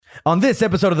On this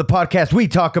episode of the podcast, we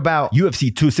talk about UFC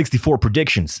 264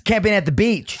 predictions, camping at the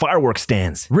beach, fireworks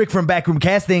stands, Rick from Backroom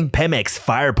Casting, Pemex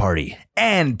fire party,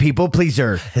 and People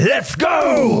Pleaser. Let's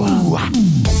go!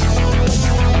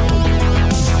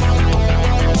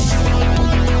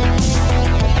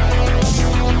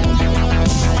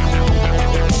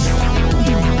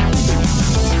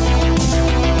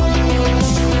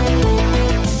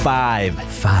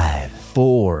 5,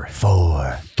 4,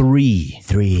 3,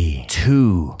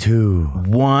 2,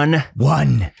 1.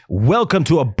 Welcome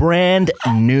to a brand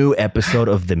new episode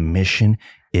of the Mission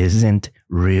Isn't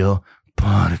Real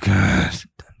podcast.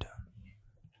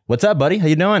 What's up, buddy? How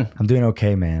you doing? I'm doing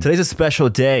okay, man. Today's a special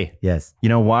day. Yes. You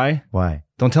know why? Why?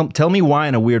 Don't tell me why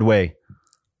in a weird way.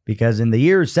 Because in the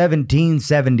year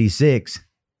 1776,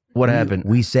 What happened?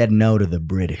 We said no to the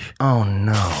British. Oh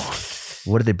no.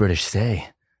 What did the British say?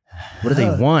 What do they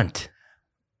want?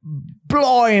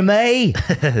 Blimey!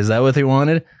 Is that what they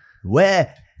wanted?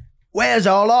 Where's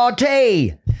all our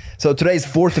tea? So today's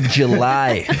 4th of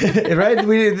July. Right?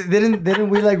 Didn't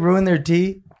we like ruin their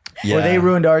tea? Yeah. Or they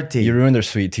ruined our tea? You ruined their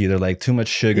sweet tea. They're like too much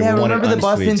sugar. Yeah, We wanted remember the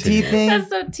Boston unsweet tea thing? That's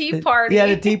the tea party. Yeah,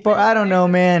 the tea party. I don't know,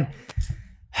 man.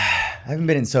 I haven't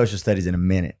been in social studies in a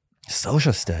minute.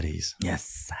 Social studies.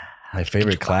 Yes. My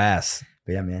favorite class.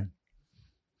 But yeah, man.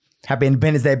 Happy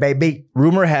Independence Day, baby.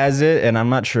 Rumor has it, and I'm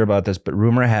not sure about this, but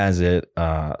rumor has it,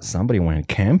 somebody went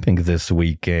camping this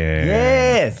weekend.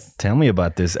 Yes. Tell me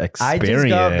about this experience. I just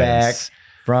got back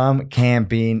from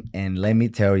camping, and let me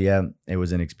tell you, it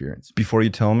was an experience. Before you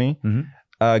tell me,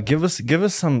 give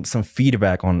us some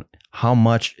feedback on how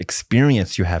much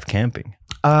experience you have camping.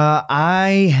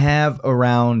 I have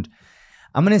around,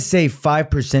 I'm going to say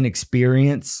 5%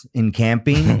 experience in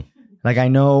camping. Like I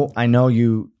know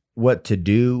you what to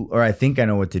do, or I think I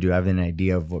know what to do. I have an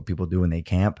idea of what people do when they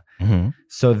camp. Mm-hmm.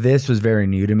 So this was very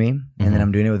new to me. And then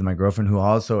I'm doing it with my girlfriend who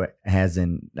also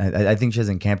hasn't, I think she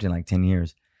hasn't camped in like 10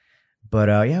 years. But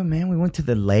yeah, man, we went to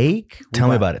the lake. Tell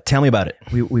me about it.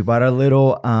 We bought a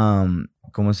little,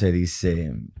 ¿cómo se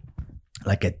dice?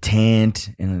 Like a tent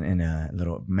and a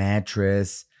little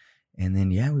mattress. And then,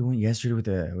 yeah, we went yesterday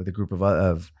with a group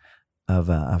of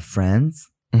friends.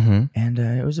 Mm-hmm. And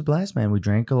it was a blast, man. We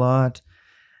drank a lot.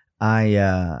 ¿Cómo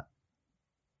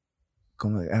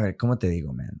te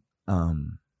digo, man?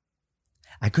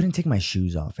 I couldn't take my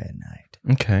shoes off at night.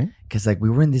 Okay. Because like we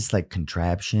were in this like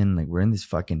contraption, like we're in this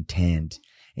fucking tent.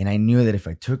 And I knew that if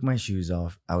I took my shoes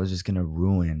off, I was just going to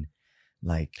ruin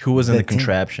like. Who was in the thing.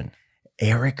 contraption?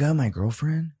 Erica, my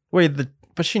girlfriend. Wait,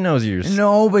 but she knows yours.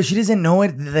 No, but she doesn't know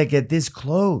it like at this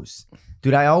close.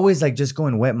 Dude, I always like just go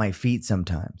and wet my feet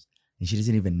sometimes. And she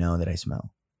doesn't even know that I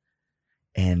smell.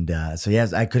 And so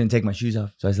yes, I couldn't take my shoes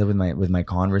off. So I slept with my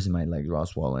Converse and my legs were all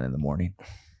swollen in the morning.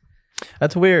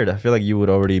 That's weird. I feel like you would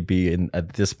already be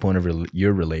at this point of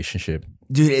your relationship.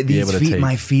 Dude, these feet,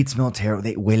 my feet smell terrible.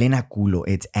 They huelen a culo.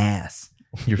 It's ass.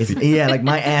 Your feet. Yeah, like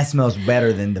my ass smells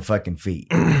better than the fucking feet.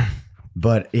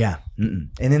 But yeah.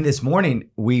 And then this morning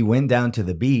we went down to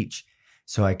the beach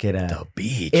so I could. The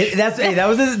beach. That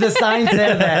was the sign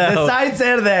said that. The sign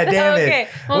said that. Damn it. Okay,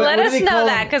 well, let us know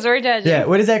that because we're judging. Yeah,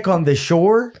 what is that called? The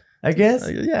shore, I guess.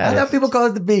 Yeah. I thought people call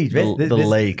it the beach. The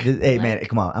lake. Hey man,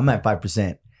 come on. I'm at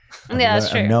 5%. Yeah, that's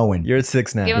true. I'm knowing. You're at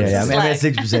 6 now. Give him Yeah, some I'm at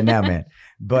slack. 6% now, man.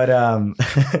 But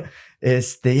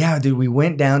dude, we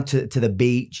went down to the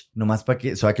beach,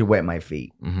 nomás so I could wet my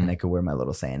feet and I could wear my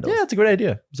little sandals. Yeah, it's a great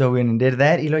idea. So we went and did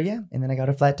that, and then I got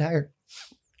a flat tire.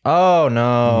 Oh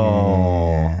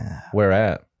no. Yeah. Where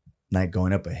at? Like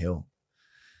going up a hill.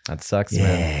 That sucks, man.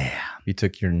 Yeah. You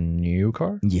took your new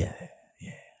car? Yeah.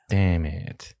 Damn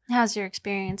it. How's your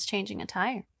experience changing a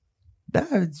tire? No,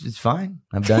 it's fine.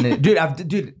 I've done it.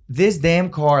 Dude, this damn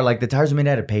car, like the tires are made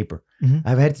out of paper. Mm-hmm.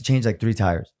 I've had to change like 3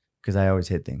 tires because I always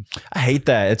hit things. I hate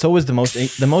that. It's always the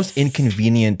most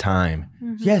inconvenient time.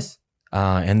 Mm-hmm. Yes.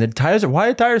 And the tires why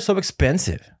are tires so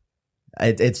expensive?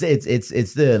 It's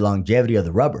the longevity of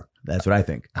the rubber. That's what I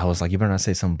think. I was like, you better not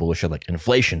say some bullshit like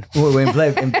inflation.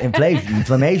 Inflation.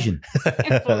 I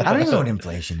don't even know what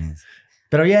inflation is.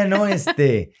 But yeah, no,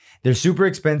 they're super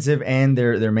expensive and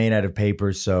they're made out of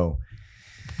paper. So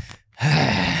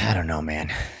I don't know,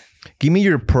 man. Give me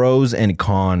your pros and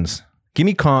cons. Give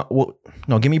me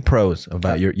pros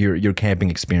about your camping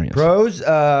experience. Pros,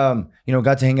 got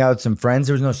to hang out with some friends.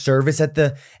 There was no service at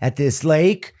this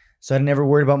lake, so I never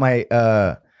worried about my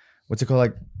what's it called,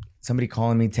 like somebody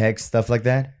calling me, text, stuff like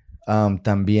that.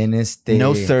 También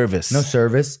no service. No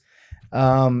service.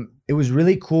 It was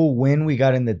really cool when we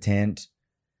got in the tent.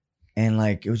 And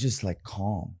like, it was just like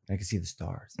calm. I could see the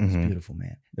stars. It was beautiful,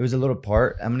 man. There was a little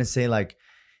part, I'm going to say like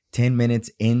 10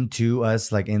 minutes into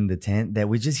us, like in the tent, that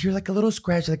we just hear like a little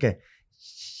scratch, like a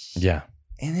Yeah.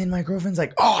 And then my girlfriend's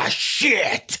like, oh,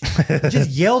 shit. Just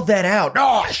yelled that out.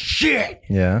 Oh, shit.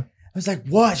 Yeah. I was like,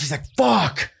 what? She's like,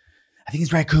 fuck. I think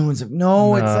it's raccoons.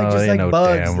 No, it's like just they like know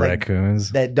bugs damn like,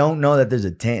 raccoons. that don't know that there's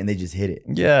a tent and they just hit it.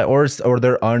 Yeah, or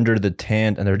they're under the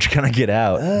tent and they're trying to get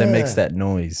out. That makes that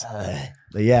noise.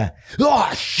 But yeah.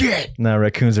 Oh, shit. No,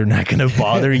 raccoons are not going to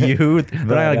bother you. They're not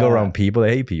going to go around people.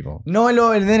 They hate people. No, I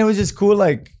know. And then it was just cool.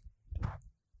 Like,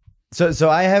 so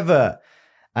I have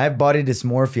body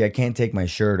dysmorphia. I can't take my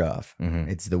shirt off. Mm-hmm.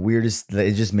 It's the weirdest.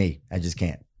 It's just me. I just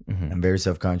can't. Mm-hmm. I'm very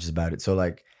self-conscious about it. So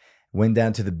like, went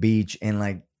down to the beach and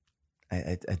like,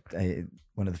 I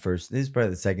one of the first. This is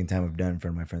probably the second time I've done it in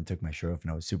front of my friend. Took my shirt off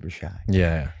and I was super shy.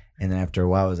 Yeah. And then after a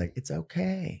while, I was like, it's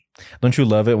okay. Don't you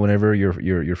love it whenever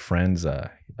your friends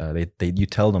you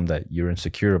tell them that you're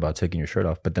insecure about taking your shirt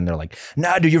off, but then they're like,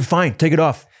 nah, dude, you're fine. Take it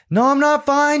off. No, I'm not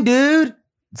fine, dude.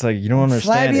 It's like you don't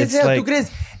understand. Flabby It's as hell. like ¿Tú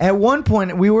crees? At one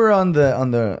point, we were on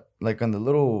the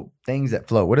little things that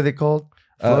float. What are they called?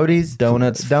 Floaties,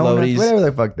 donuts, floaties. whatever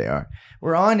the fuck they are.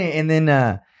 We're on it, and then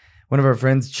one of our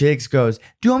friends' chicks goes, "Do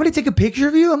you want me to take a picture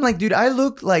of you?" I'm like, "Dude, I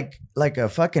look like a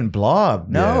fucking blob.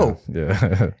 No,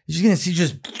 Yeah. you're gonna see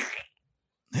just,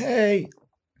 hey,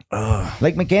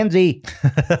 Lake Mackenzie.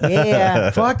 Yeah,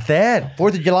 fuck that.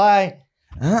 4th of July.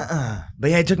 But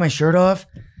yeah, I took my shirt off.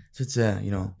 So it's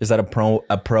Is that a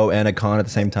pro and a con at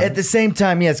the same time? At the same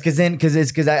time, yes, because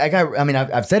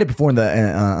I've said it before in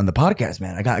the on the podcast,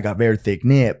 man. I got very thick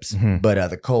nips, but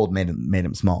the cold made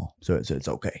them small, so it's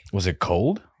okay. Was it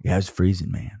cold? Yeah, it was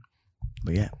freezing, man.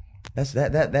 But yeah,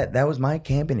 that was my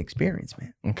camping experience,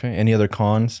 man. Okay. Any other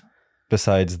cons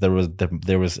besides there was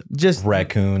Just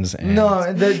raccoons? And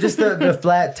no, just the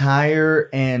flat tire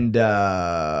and.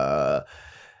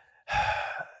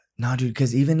 No, dude,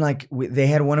 because even like they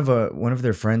had one of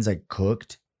their friends like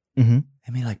cooked. Mm-hmm.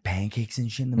 They made like pancakes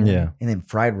and shit in the morning. Yeah. And then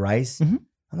fried rice. Mm-hmm.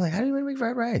 I'm like, how do you make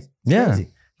fried rice? It's yeah.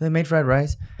 crazy. They made fried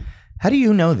rice. How do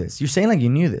you know this? You're saying like you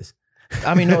knew this.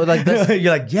 I mean, no, like that's,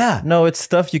 you're like, yeah. No, it's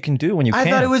stuff you can do when you I camp.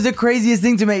 thought it was the craziest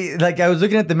thing to make. Like I was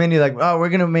looking at the menu, like, oh, we're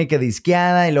gonna make a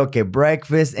discada y lo que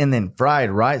breakfast and then fried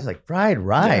rice. Like fried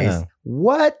rice? Yeah.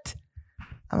 What?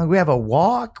 I'm like, we have a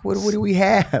wok. What do we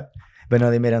have? But no,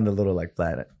 they made it on the little like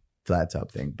flat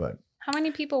top thing. But How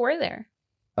many people were there?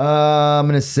 I'm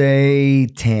gonna say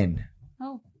 10.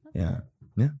 Oh. Yeah.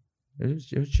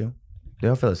 It was chill. They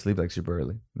all fell asleep like super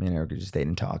early. Me and Erica just stayed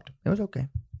and talked. It was okay.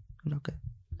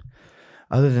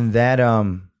 Other than that,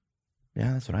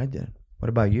 yeah, that's what I did. What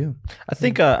about you? I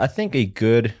think a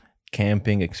good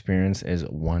camping experience is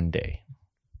one day.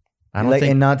 I don't think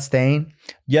and not staying.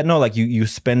 Yeah, no, like you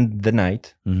spend the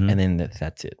night Mm-hmm. and then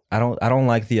that's it. I don't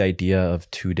like the idea of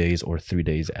 2 days or 3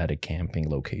 days at a camping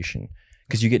location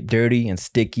because you get dirty and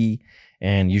sticky,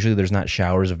 and usually there's not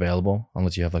showers available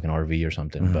unless you have like an RV or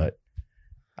something. Mm-hmm. But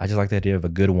I just like the idea of a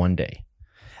good one day.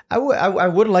 I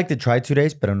would like to try 2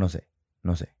 days, but no sé.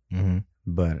 Mm-hmm.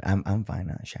 But I'm fine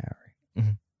not showering.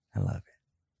 Mhm. I love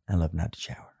it. I love not to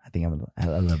shower. I think I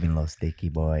love being a little stinky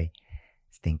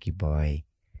boy.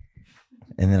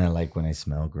 And then I like when I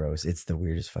smell gross. It's the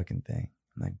weirdest fucking thing.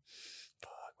 I'm like,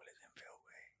 fuck, what does it feel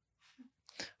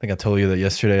like? I think I told you that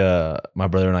yesterday. My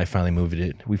brother and I finally moved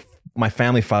it. My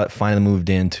family finally moved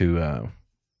into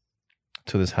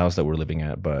to this house that we're living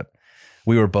at, but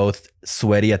we were both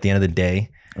sweaty at the end of the day.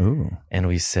 Ooh, And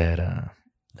we said,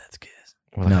 let's kiss.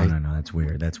 well, No, I- no, that's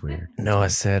weird. That's weird. No, I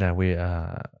said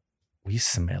we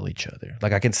smell each other.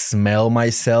 Like I can smell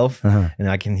myself, Uh-huh. and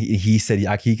I can. He said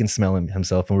he can smell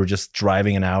himself, and we're just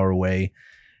driving an hour away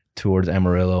towards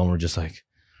Amarillo, and we're just like,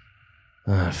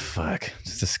 oh fuck,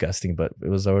 it's disgusting. But it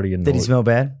was already in. Did he smell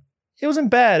bad? It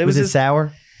wasn't bad. It Was it just,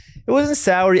 sour? It wasn't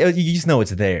sour. You just know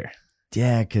it's there.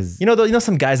 Yeah, because You know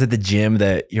some guys at the gym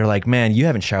that you're like, man, you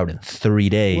haven't showered in 3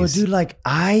 days. well, dude, like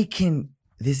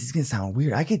this is gonna sound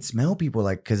weird. I can smell people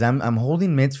like because I'm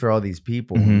holding mitts for all these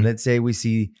people. Mhm. Let's say we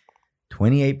see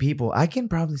 28 people. I can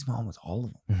probably smell almost all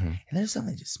of them. Mhm. And there's some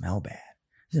that just smell bad.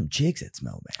 There's some chicks that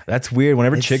smell bad. That's weird.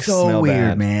 Whenever It's chicks so smell weird,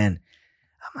 bad, man.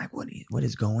 I'm like, what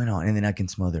is going on? And then I can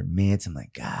smell their mitts. I'm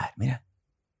like, God, man.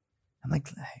 I'm like,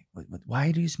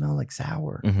 why do you smell like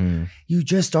sour? Mhm. You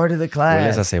just started the Well, class.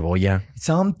 yes, I say, well, yeah.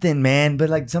 Something, man. But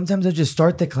like sometimes I just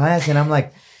start the class and I'm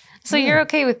like, So you're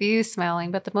okay with you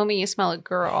smelling, but the moment you smell a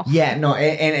girl. yeah, no,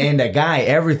 and a guy,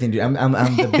 everything, dude. I'm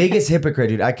the biggest hypocrite,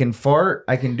 dude. I can fart,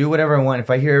 I can do whatever I want. If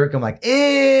I hear Eric, I'm like,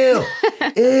 ew,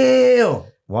 ew.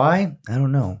 Why? I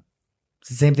don't know. It's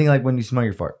the same thing like when you smell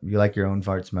your fart. You like your own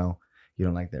fart smell. You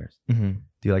don't like theirs. Mhm.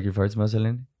 Do you like your fart smell,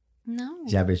 Celine? No.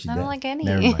 Yeah, I bet she I does. don't like any.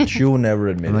 Never mind. She will never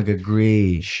admit I'm it. like,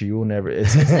 agree. She will never.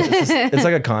 It's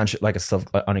like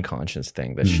a unconscious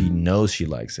thing that she knows she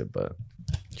likes it, but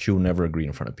she will never agree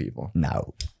in front of people.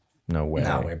 No. No way.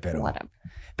 No way, pero. Whatever.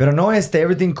 Pero no,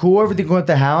 everything cool? Everything cool at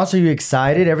the house? Are you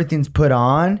excited? Everything's put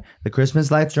on? The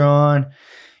Christmas lights are on?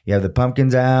 You have the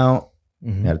pumpkins out?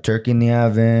 You got a turkey in the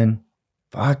oven?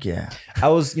 Fuck yeah. I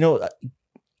was,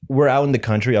 we're out in the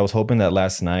country. I was hoping that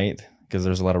last night, because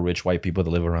there's a lot of rich white people that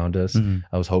live around us,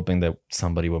 I was hoping that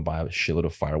somebody would buy a shitload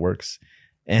of fireworks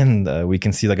and we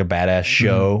can see like a badass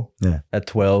show at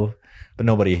 12. But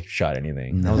nobody shot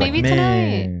anything. I was Maybe like,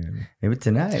 tonight. man. Maybe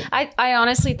tonight. I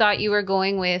honestly thought you were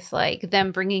going with like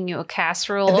them bringing you a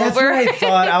casserole That's over. what I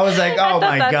thought. I was like, oh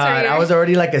my that's God. weird. I was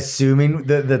already like assuming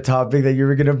the topic that you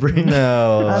were going to bring.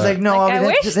 No. I was like, no. Like, I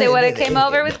wish they would've came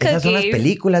over with Esas son las cookies.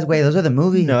 películas, güey. Those are the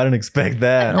movies. No, I didn't expect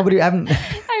that. Nobody, I haven't.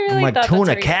 I really My thought tuna that's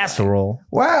where you were casserole.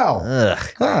 Wow. Ugh. Huh.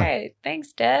 going. All right.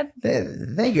 Thanks, Deb.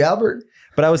 Thank you, Albert.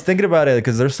 But I was thinking about it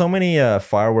because there's so many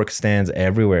fireworks stands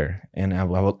everywhere, and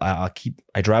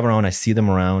I drive around, I see them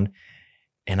around,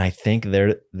 and I think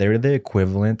they're the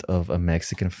equivalent of a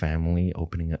Mexican family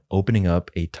opening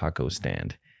up a taco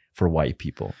stand for white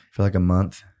people. For like a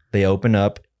month. They open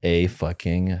up a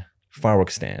fucking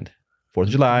fireworks stand, 4th of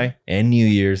July and New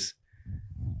Year's.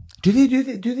 Do they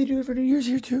do it for New Year's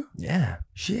here too? Yeah,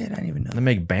 Shit, I didn't even know. they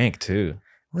make bank too.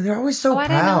 Well, they're always so I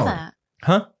didn't know proud. that.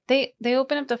 Huh? They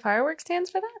open up the fireworks stands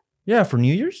for that? Yeah, for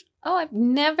New Year's. Oh, I've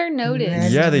never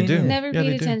noticed. Yeah, they do. Never Yeah, they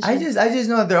paid do. attention. I just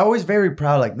know that they're always very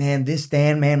proud. Like, man, this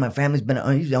stand, man, my family's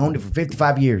he's owned it for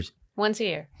 55 years. Once a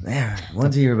year. Yeah,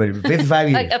 once a year, but 55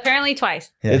 years. Like apparently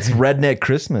twice. Yeah. It's redneck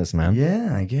Christmas, man.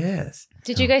 Yeah, I guess.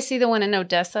 Did you guys see the one in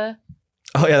Odessa?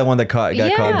 Oh yeah, the one that got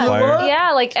caught in fire.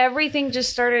 Yeah, like everything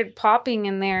just started popping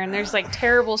in there and there's like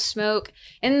terrible smoke.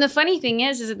 And the funny thing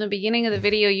is in the beginning of the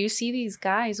video, you see these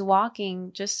guys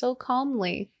walking just so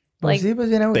calmly. Like, They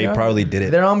probably did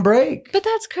it. They're on break. but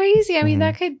that's crazy. I mean,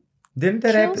 that could, Didn't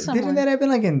that kill happen? someone. Didn't that happen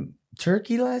like in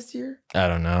Turkey last year? I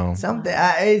don't know. Something.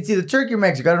 It's either Turkey or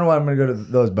Mexico. I don't know why I'm going to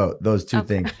go to those two Okay.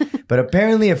 things. But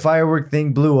apparently a firework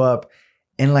thing blew up,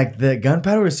 and like the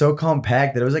gunpowder was so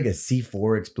compact that it was like a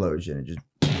C4 explosion. It just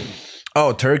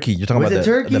Oh, Turkey. You're talking Was about it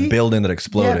Turkey? the building that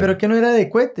exploded. yeah, pero que no era de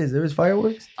cohetes. There was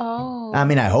fireworks. oh. I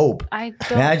mean, I hope. I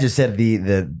I don't, just said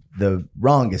the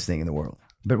wrongest thing in the world.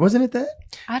 But wasn't it that?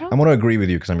 I don't, I'm going to agree with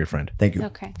you because I'm your friend. Thank you.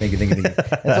 okay. Thank you.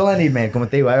 That's all I need, man. Como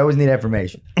te digo, I always need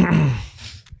affirmation.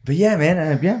 But yeah,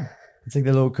 man. Yeah. It's like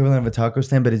the little equivalent of a taco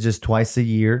stand, but it's just twice a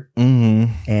year.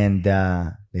 Mm-hmm. And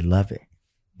they love it.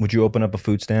 Would you open up a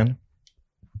food stand?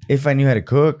 If I knew how to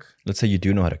cook, Let's say you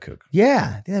do know how to cook. yeah,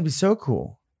 I think that'd be so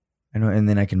cool. I know, and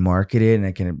then I can market it, and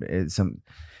I can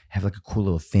have like a cool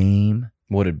little theme.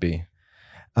 What would it be?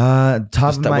 Top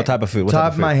Just of my what type of food? What top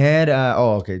type of my head.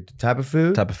 Okay. Type of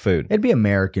food. Type of food. It'd be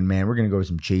American, man. We're gonna go with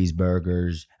some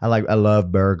cheeseburgers. I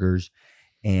love burgers.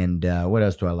 And what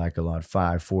else do I like a lot?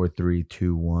 5, 4, 3,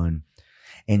 2, 1.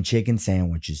 And chicken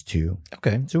sandwiches too.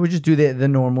 Okay. So we just do the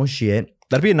normal shit.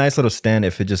 That'd be a nice little stand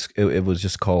if it was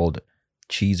just called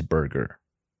Cheeseburger.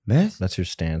 Yes. That's your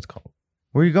stand's called.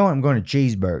 Where you going? I'm going to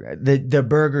Cheeseburger. The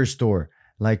burger store.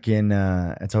 Like in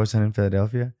It's Always Sunny in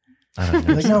Philadelphia. I don't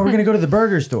They're know. like, no, we're gonna go to the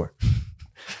burger store.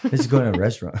 Let's just go to a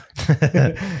restaurant.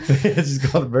 Let's just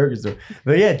go to the burger store.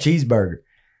 But yeah, cheeseburger.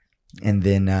 And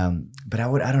then, but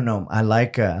I don't know. I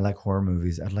like horror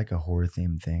movies. I'd like a horror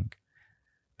themed thing,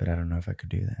 but I don't know if I could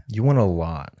do that. You want a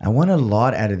lot. I want a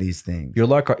lot out of these things. You're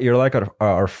like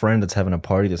our friend that's having a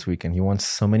party this weekend. He wants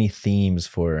so many themes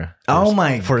for Oh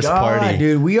my his god, party.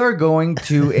 dude! We are going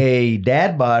to a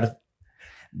dad bod.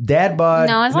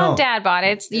 No, it's not dad bod.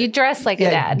 It's you dress like a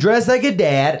dad. Dress like a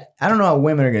dad. I don't know how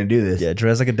women are gonna do this. Yeah,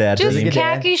 dress like a dad. Just like a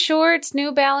dad. khaki shorts,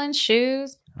 New Balance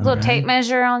shoes, little Alright. tape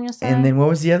measure on your side. And then what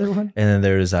was the other one? And then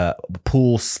there's a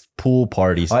pool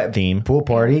party theme. Pool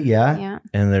party. Yeah. yeah.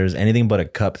 And there's anything but a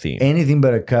cup theme. Anything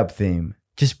but a cup theme.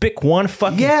 Just pick one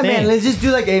fucking Yeah, thing. man. Let's just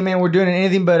do like, hey, man, we're doing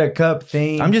anything but a cup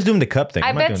theme. I'm just doing the cup thing. I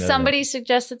I'm not bet doing the other somebody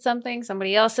suggested something,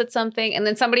 somebody else said something, and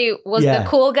then somebody was Yeah. the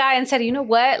cool guy and said, "You know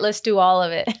what? Let's do all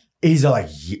of it." He's like,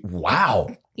 wow.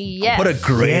 Yes. What a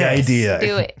great Yes. idea.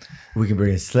 Do it. We can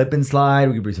bring a slip and slide.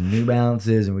 We can bring some New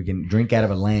Balances, and we can drink out of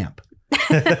a lamp.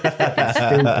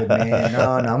 Stupid, man.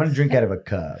 No, I'm gonna drink out of a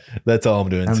cup. That's all I'm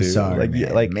doing I'm too. sorry,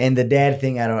 man. And the dad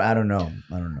thing, I don't know.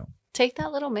 Take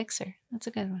that little mixer. That's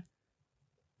a good one.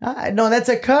 No, that's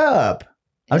a cup.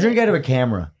 I'll drink out of a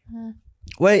camera.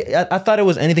 Wait, I thought it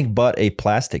was anything but a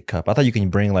plastic cup. I thought you can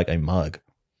bring like a mug.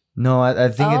 No, I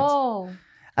think it's. Oh.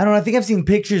 I don't know. I think I've seen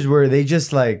pictures where they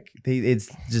just like it's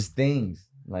just things.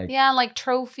 Like Yeah, like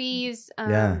trophies.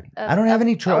 Yeah. I don't have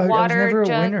any I was never a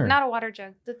jug. winner. Not a water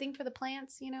jug. The thing for the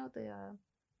plants, The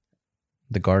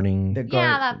gardening.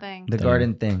 that thing. The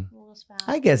garden thing. Little spout.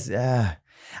 I guess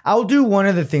I'll do one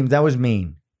of the themes. That was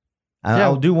mean. Yeah.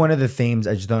 I'll do one of the themes.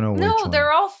 I just don't know which No, one.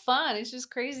 they're all fun. It's just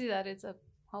crazy that it's a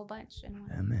whole bunch. Anyway.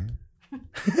 Yeah, man.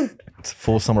 It's a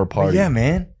full summer But party. yeah,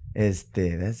 man. That's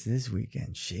this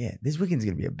weekend. Shit. This weekend's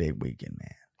gonna be a big weekend,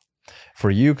 man. For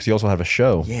you, because you also have a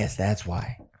show. Yes, that's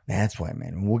why. That's why,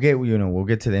 man. We'll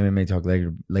get to the MMA talk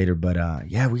later. But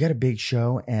yeah, we got a big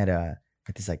show at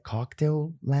this like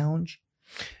cocktail lounge.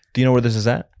 Do you know where this is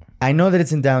at? I know that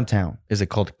it's in downtown. Is it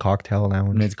called Cocktail And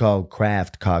Lounge? it's called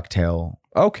Craft Cocktail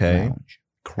Okay. Lounge.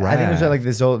 I think it was like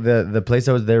this old the place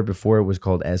I was there before. It was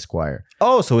called Esquire.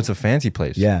 Oh, so it's a fancy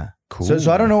place. Yeah, Cool.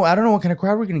 So I don't know what kind of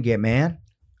crowd we're gonna get, man.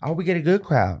 I hope we get a good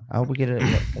crowd. I hope we get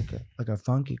like a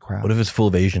funky crowd. What if it's full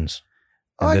of Asians?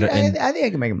 Oh, And they I don't- think I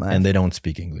can make them laugh. And they don't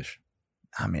speak English.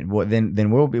 I mean, well, then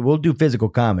we'll do physical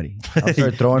comedy. I'll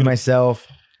start throwing myself.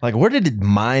 Like, where did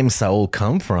Mime Saul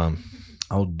come from?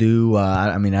 I'll do.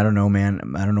 I mean, I don't know, man.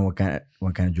 I don't know what kind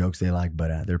of jokes they like,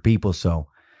 but they're people, so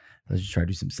let's just try to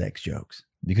do some sex jokes.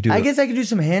 You could do. I guess I could do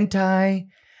some hentai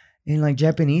and like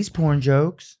Japanese porn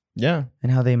jokes Yeah.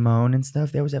 and how they moan and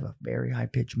stuff. They always have a very high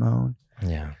pitched moan.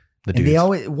 Yeah. The And they dudes.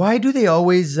 always. Why do they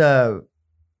always?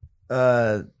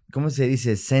 ¿Cómo se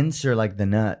dice? Censor like the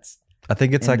nuts. I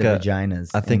think it's and like the a.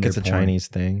 vaginas. I think in it's a their porn. Chinese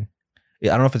thing.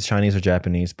 Yeah, I don't know if it's Chinese or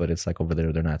Japanese, but it's like over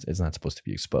there. They're not. It's not supposed to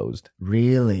be exposed.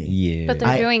 Really? Yeah. But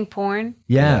they're doing porn.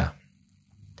 Yeah.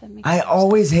 That makes I sense.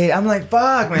 always hate. I'm like,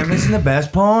 fuck, man, I'm missing the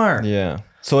best part. Yeah.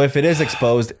 So if it is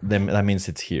exposed, then that means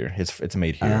it's here. It's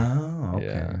made here. Oh, okay.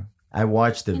 Yeah. I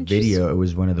watched the Interesting. video. It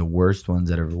was one of the worst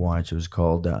ones I'd ever watched. It was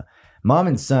called Mom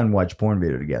and Son Watch Porn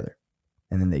Video Together.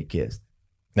 And then they kissed.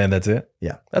 And that's it.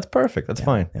 Yeah. That's perfect. That's Yeah.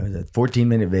 fine. It was a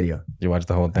 14-minute video. You watched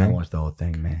the whole I thing. watched the whole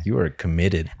thing, man. You are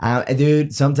committed.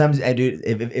 Dude, sometimes, dude,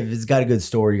 if it's got a good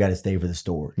story, you got to stay for the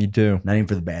story. You do. Not even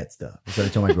for the bad stuff. That's what I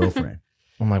told my girlfriend.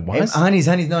 I'm like, why? Hey, is- honeys,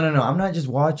 no. I'm not just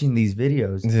watching these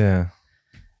videos. Yeah.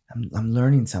 I'm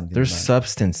learning something. There's about it.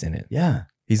 substance in it. Yeah.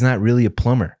 He's not really a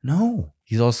plumber. No.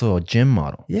 He's also a gym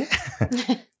model. Yeah.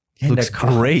 He looks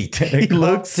great. He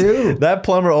looks too. That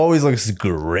plumber always looks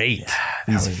great.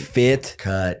 He's was- fit,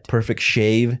 Cut. perfect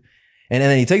shave. And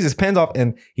then he takes his pants off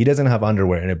and he doesn't have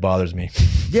underwear and it bothers me.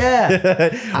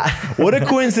 Yeah. What a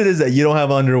coincidence that you don't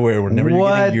have underwear whenever you're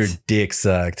What? getting your dick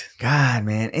sucked. God,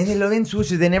 man. And they lo ven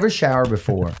sucios. They never shower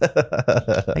before.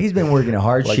 Like he's been working a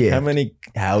hard Like shift. how many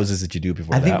houses did you do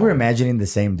before I think that we're one? imagining the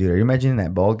same dude. Are you imagining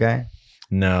that bald guy?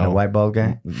 That No. white bald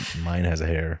guy? Mine has a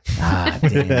hair. Ah,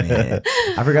 damn it.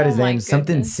 I forgot his Oh my name.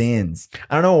 Something goodness. Sins.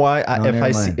 I don't know why. No, never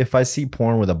mind. If I see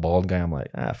porn with a bald guy, I'm like,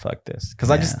 fuck this.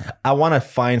 Because I want to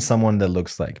find someone that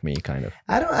looks like me, kind of.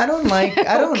 I don't like.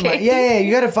 Okay. Yeah.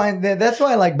 You got to find that. That's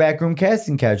why I like Backroom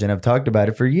Casting Couch, and I've talked about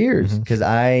it for years because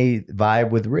I vibe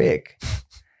with Rick.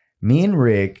 Me and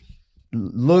Rick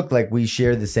look like we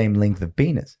share the same length of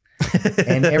penis.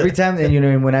 And every time,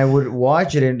 and when I would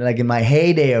watch it, like in my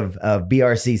heyday of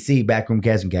BRCC, Backroom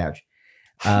Casting Couch,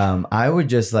 I would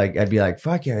just I'd be like,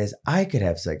 fuck yeah, guys, I could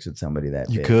have sex with somebody that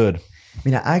You big. could. I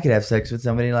mean, I could have sex with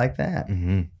somebody like that.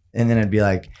 Mm-hmm. And then I'd be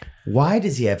like, why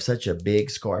does he have such a big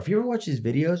scar? If you ever watch these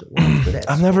videos, watch for that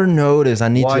I've scar. never noticed. I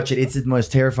need Watch to it. It's the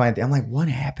most terrifying thing. I'm like, what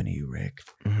happened to you, Rick?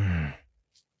 Mm.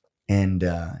 And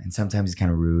sometimes he's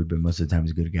kind of rude, but most of the time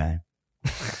he's a good guy.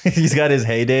 He's got his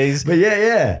heydays. But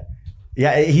yeah.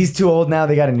 He's too old now.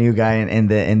 They got a new guy, and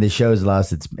the show's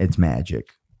lost its magic.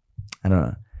 I don't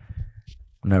know.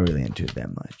 I'm not really into it that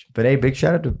much. But hey, big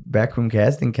shout out to Backroom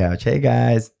Casting Couch. Hey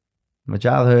guys, my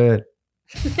childhood.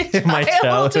 My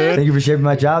childhood. Thank you for shaping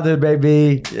my childhood,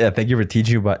 baby. Yeah, thank you for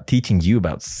teaching you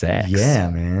about sex. Yeah,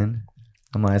 man.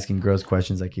 I'm asking girls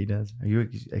questions like he does. Are you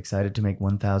excited to make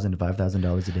 $1,000 to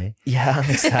 $5,000 a day? Yeah, I'm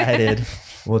excited.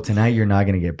 Well, tonight you're not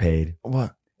gonna get paid.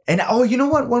 What? And you know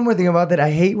what? One more thing about that, I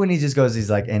hate when he just goes. He's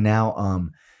like, and now,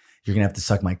 you're gonna have to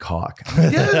suck my cock. I'm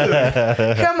like,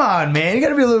 dude, come on, man. You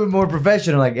gotta be a little bit more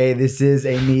professional. Like, hey, this is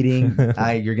a meeting.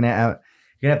 You're gonna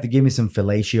have to give me some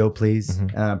fellatio, please.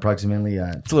 Approximately.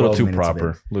 It's a little 12 too minutes of proper.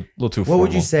 it. Little too What formal.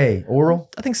 would you say? Oral?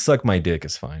 I think suck my dick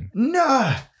is fine.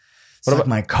 Nah. Suck about-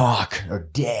 my cock or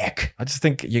dick. I just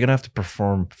think you're gonna have to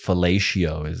perform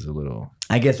fellatio is a little.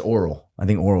 I guess oral. I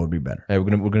think oral would be better. Hey, we're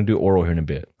gonna do oral here in a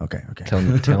bit. Okay. Tell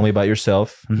me about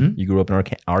yourself. Mhm. You grew up in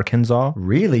Arkansas.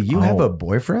 Really? You have Oh. a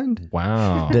boyfriend?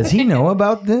 Wow. Does he know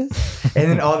about this? And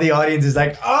then all the audience is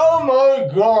like, oh my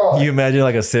God. You imagine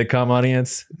like a sitcom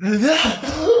audience? There's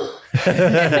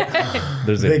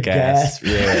a The gasp.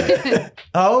 gasp. Yeah.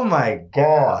 Oh my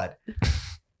God.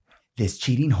 This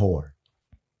cheating whore.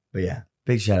 But yeah,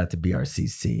 Big shout out to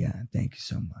BRCC. Yeah, thank you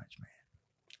so much,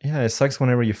 Yeah, it sucks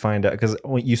whenever you find out because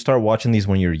when you start watching these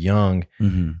when you're young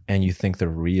man. and you think they're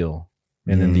real,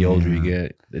 and then the older you Yeah.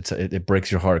 get, it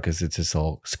breaks your heart because it's just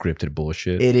all scripted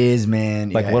bullshit. It is, man.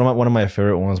 Like yeah. one of my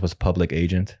favorite ones was Public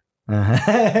Agent.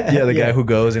 Yeah, the guy who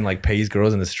goes and like pays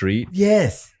girls in the street.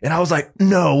 Yes. And I was like,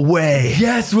 no way.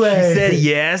 Yes He way. said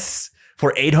yes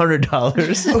for $800.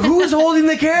 Who's holding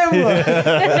the camera?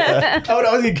 I would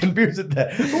always get confused with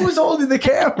that. Who's holding the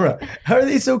camera? How are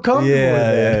they so comfortable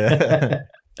with that?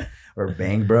 Or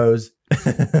Bang Bros.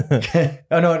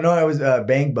 Oh, no, it was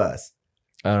Bang Bus.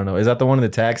 I don't know. Is that the one in the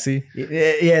taxi?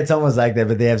 Yeah, it's almost like that,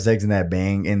 but they have sex in that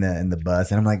bang in the bus.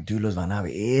 And I'm like, dude, los van a ver.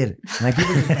 And like,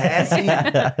 people just passing.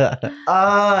 And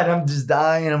I'm just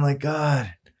dying. I'm like,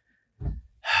 God.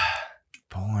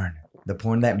 Porn. The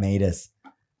porn that made us.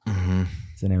 Mm-hmm.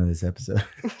 That's the name of this episode.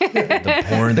 The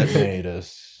porn that made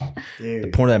us. Dude.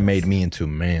 The porn that made me into a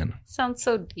man. Sounds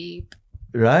so deep.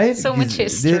 Right? So much Dude,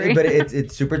 history. but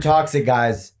it's super toxic,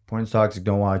 guys. Porn's toxic.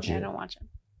 Don't watch Yeah, I it. don't watch it.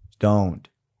 Don't.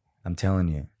 I'm telling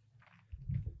you.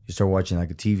 You start watching like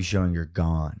a TV show and you're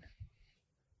gone.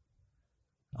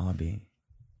 Abby.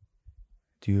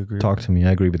 Do you agree? Talk to me.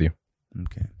 I agree with you.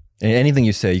 Okay. Anything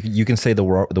you say, you can say the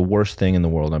worst thing in the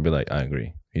world, and I'll be like, I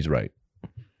agree. He's right.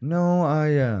 No, I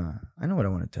know what I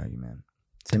want to tell you, man.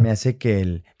 Se me hace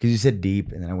que because you said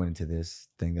deep, and then I went into this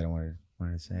thing that I wanted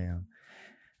to say.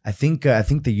 I think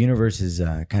the universe is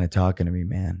kind of talking to me,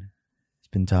 man. It's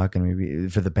been talking to me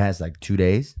for the past like 2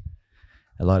 days.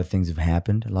 A lot of things have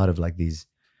happened. A lot of like these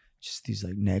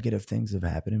like negative things have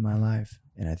happened in my life,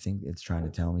 and I think it's trying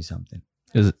to tell me something.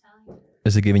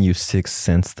 Is it giving you Sixth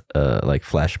Sense like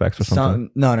flashbacks or something?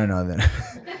 No. Then I'm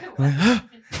like,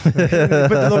 put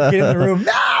the little kid in the room.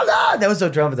 No, that was so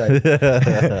traumatizing.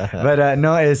 But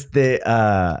no, it's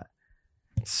the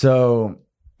so.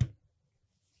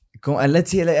 Let's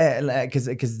see,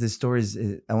 because the story is.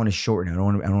 I want to shorten it. I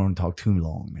don't want to talk too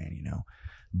long, man. You know,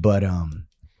 but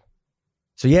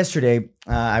so yesterday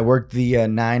I worked the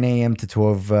 9 a.m. to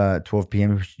 12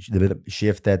 p.m.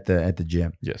 shift at the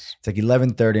gym. Yes. It's like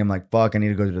 11:30. I'm like, fuck, I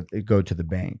need to go to the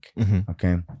bank. Mm-hmm.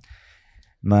 Okay.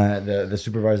 The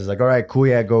supervisor's like, all right, cool,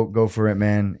 yeah, go for it,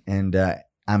 man. And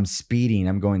I'm speeding.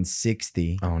 I'm going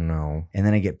 60, Oh no! and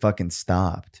then I get fucking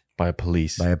stopped By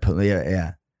police. by a police.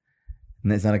 Yeah.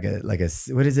 And it's not like a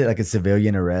what is it, like a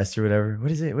civilian arrest or whatever?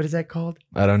 What is it? What is that called?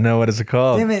 I don't know. What is it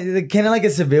called? Damn it! Can like a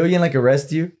civilian like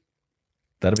arrest you?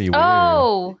 That'd be weird.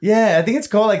 Oh, Yeah, I think it's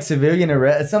called like civilian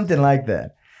arrest, something like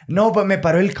that. No, but me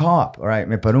paró el cop. All right,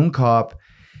 me paró un cop,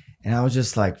 and I was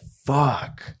just like,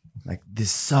 fuck. Like,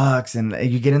 this sucks. And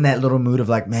you get in that little mood of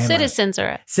like, man. citizens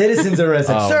arrest. Citizens arrest.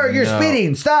 Like, Oh, sir, you're no.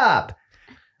 speeding. Stop.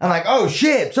 I'm like, oh,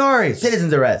 shit. Sorry.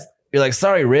 Citizens arrest. You're like,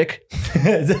 sorry, Rick.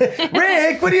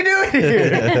 Rick, what are you doing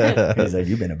here? He's like,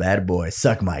 you've been a bad boy.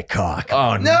 Suck my cock.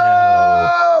 Oh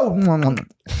No.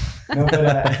 No,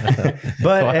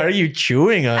 but Why are you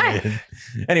chewing on it?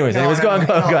 Anyways, no, anyways, go on.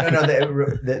 No,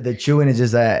 the chewing is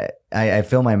just I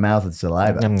fill my mouth with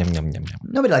saliva. Yum, yum, yum, yum, yum.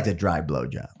 Nobody likes a dry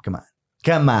blowjob. Come on.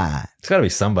 It's got to be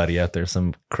somebody out there,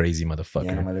 some crazy motherfucker.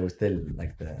 Yeah, no, le gusta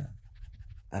like the,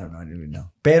 I don't know, I don't even know.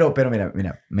 Pero mira,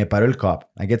 me paró el cop.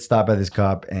 I get stopped by this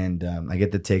cop and I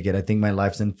get the ticket. I think my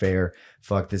life's unfair.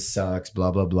 Fuck, this sucks,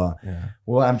 blah, blah, blah. Yeah.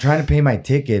 Well, I'm trying to pay my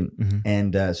ticket. Mhm.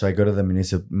 And so I go to the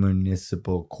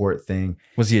municipal court thing.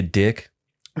 Was he a dick?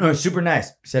 No, it was super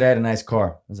nice. Said I had a nice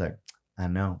car. I was like, I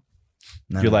know.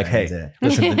 None You're of like, my hey, friends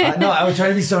listen. did. No, I was trying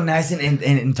to be so nice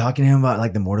and talking to him about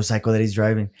like the motorcycle that he's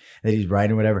driving, that he's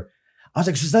riding, whatever. I was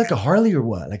like, so is that like a Harley or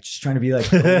what? Like just trying to be like,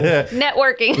 cool.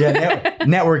 Networking. Yeah,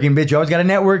 networking, bitch. You always got to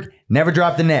network. Never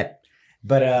drop the net.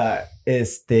 But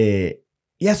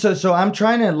so I'm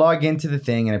trying to log into the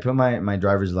thing and I put my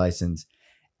driver's license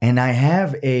and I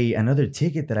have another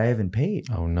ticket that I haven't paid.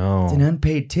 Oh no, It's an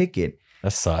unpaid ticket.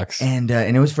 that sucks. And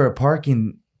it was for a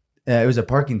parking. It was a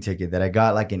parking ticket that I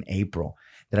got like in April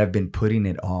that I've been putting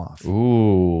it off.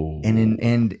 Ooh. And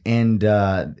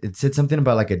it said something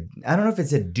about like I don't know if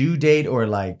it's a due date or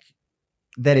like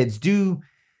that it's due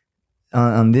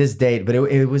on this date, but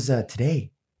it was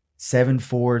today,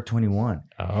 7/4/21.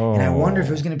 Oh. And I wonder if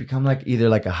it was going to become like either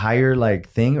like a higher like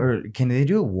thing or can they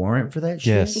do a warrant for that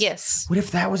shit? Yes. Yes. What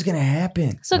if that was going to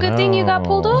happen? So good thing you got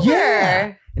pulled No. over.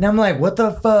 Yeah. And I'm like, what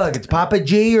the fuck? It's Papa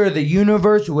G or the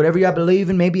universe or whatever y'all believe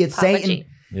in. Maybe it's Papa Satan. G.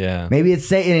 Yeah. Maybe it's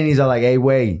Satan. And he's all like, hey,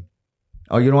 wait.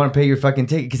 Oh, you don't want to pay your fucking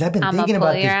ticket? Because I've been I'm gonna thinking pull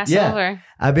about your this. ass Yeah. over.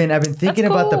 I've been thinking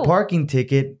about the cool. parking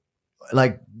ticket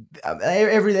like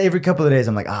every couple of days,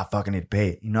 I'm like, fuck, I need to pay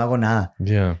it. No hago nada.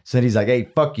 Yeah. So then he's like, hey,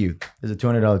 fuck you. There's a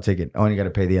 $200 ticket. Oh, and you got to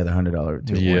pay the other $100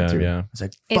 too. Yeah. It's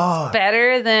like, fuck. It's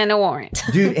better than a warrant.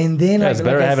 Dude, and then Yeah, like, it's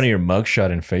better like having your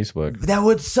mugshot in Facebook. that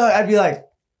would suck. I'd be like,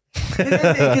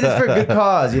 because it's for a good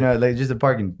cause, like just a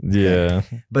parking. Yeah.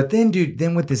 But then, dude,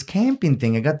 with this camping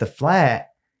thing, I got the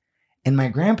flat, and my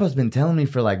grandpa's been telling me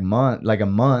for a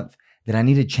month that I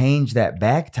need to change that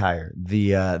back tire,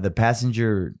 the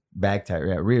passenger back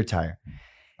tire, rear tire.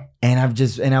 And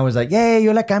I was like, yeah,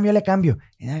 yo la cambio.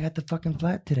 And I got the fucking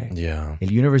flat today. Yeah.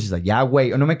 El universe is like, yeah,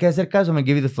 wait, no me quieres hacer caso, I'm gonna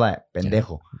give you the flat,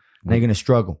 pendejo. Now you're gonna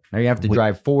struggle. Now you have to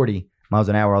drive 40 miles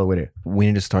an hour all the way there. We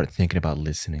need to start thinking about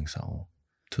listening, Saul,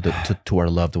 to our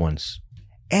loved ones.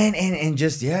 And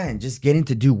just getting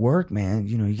to do work, man.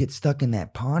 You get stuck in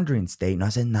that pondering state. And I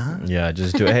said, nah. Yeah,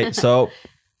 just do it. Hey, so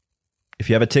if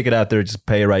you have a ticket out there, just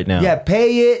pay it right now. Yeah,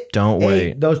 pay it. Don't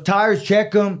wait. Those tires,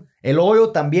 check them. El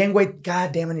oil también, güey.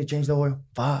 God damn, I need to change the oil.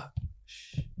 Fuck.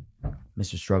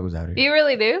 Mr. Struggles out here. You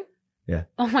really do? Yeah.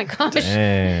 Oh my gosh.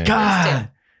 Dang. God.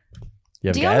 You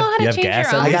have Do y'all know how to You have change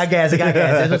gas your at own? I got gas.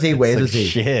 Eso sí, güey. Eso sí.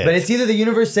 Shit. But it's either the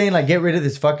universe saying, like, get rid of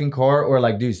this fucking car or,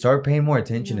 like, dude, start paying more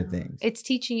attention to things. It's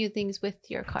teaching you things with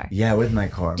your car. Yeah, with my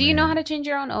car. Do you know how to change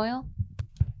your own oil?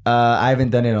 I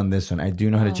haven't done it on this one. I do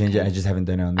know how to change it. Okay. I just haven't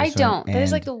done it on this I one. don't. That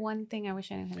is And like the one thing I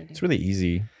wish I knew how to do. It's really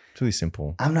easy. It's really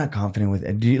simple. I'm not confident with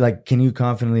it. Do you, like, can you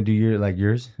confidently do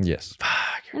yours? Yes.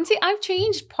 And see, I've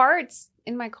changed parts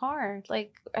in my car.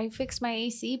 Like, I fixed my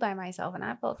AC by myself and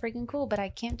I felt freaking cool, but I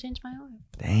can't change my oil.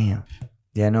 Damn.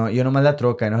 Yeah, no, nomás la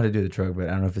troca. I know how to do the truck, but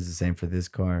I don't know if it's the same for this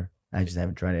car. I just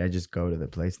haven't tried it. I just go to the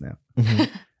place now.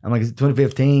 I'm like, it's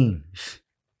 2015.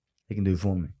 They can do it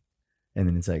for me. And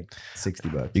then it's like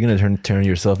 $60. You're gonna turn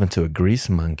yourself into a grease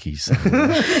monkey. Can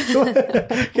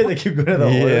they keep going to the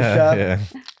oil shop? Yeah.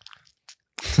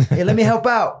 Hey, let me help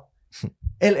out.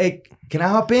 Hey, can I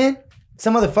hop in?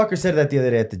 Some motherfucker said that the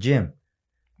other day at the gym.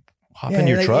 Hop in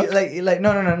your like, truck. Like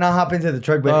no, not hop into the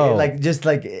truck, but Oh.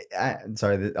 I'm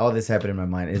sorry. All this happened in my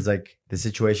mind. It's like the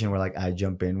situation where like I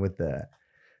jump in with the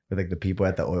people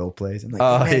at the oil place. I'm like,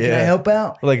 Oh, hey, man, can I yeah. help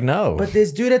out? Like no. But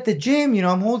this dude at the gym,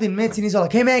 I'm holding mitts, and he's all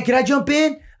like, hey man, can I jump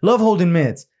in? Love holding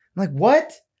mitts. I'm like,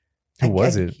 what? Who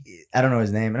was it? I don't know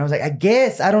his name, and I was like, I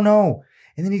guess I don't know.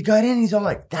 And then he got in, and he's all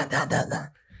like, da da da da.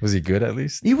 Was he good at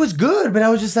least? He was good, but I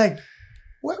was just like,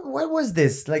 what was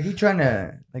this? Like, he trying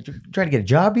to get a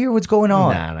job here? What's going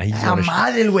on? Nah, he just I'm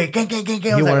wanted to madre,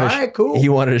 güey. I was like, all right, cool. He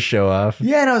wanted to show off.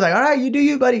 Yeah, and I was like, all right, you do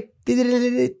you, buddy. Yeah,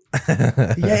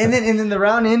 and then the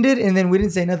round ended, and then we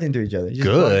didn't say nothing to each other. Just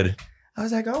Good. walked. I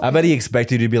was like, oh, I bet he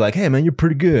expected you to be like, hey man, you're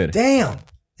pretty good. damn.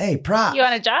 Hey, prop. You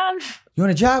want a job? You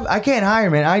want a job? I can't hire,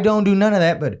 man. I don't do none of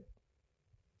that, but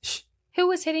Who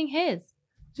was hitting his?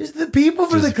 just the people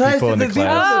for Just the class. people in the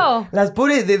class. Oh. Let's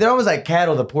put it. They're almost like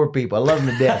cattle. The poor people. I love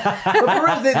them to death. But for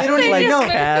real, they don't even Like know.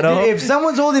 cattle. If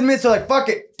someone's holding mitts, they're like, fuck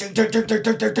it.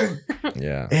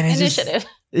 Yeah. And it's just, Initiative.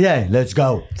 yeah, let's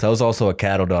go. So I was also a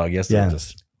cattle dog yesterday. Yeah.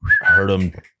 Just heard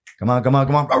him Come on.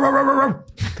 like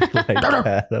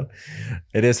cattle.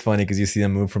 It is funny because you see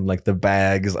them move from like the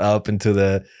bags up into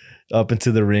the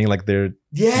ring, like they're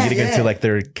Yeah, getting into like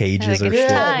their cages Like or a shit.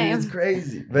 yeah, time. dude, it's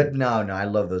crazy. But no, I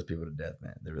love those people to death,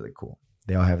 man. They're really cool.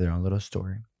 They all have their own little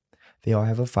story. They all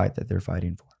have a fight that they're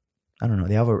fighting for. I don't know.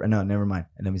 They have no, never mind.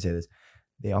 Let me say this.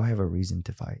 They all have a reason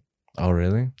to fight. Oh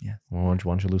really? Yeah. Well, why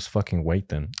don't you lose fucking weight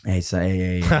then? Hey, so,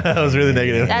 hey. That was really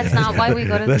negative. That's not why we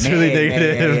go to the That's gym. really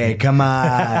negative. Hey, come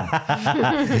on. Come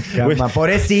on.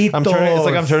 Pobrecitos.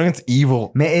 I'm turning into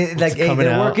evil. Man, It's coming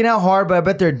they're out. working out hard, but I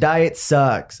bet their diet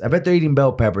sucks. I bet they're eating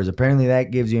bell peppers. Apparently,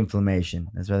 that gives you inflammation.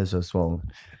 That's why they're so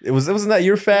swollen. Wasn't that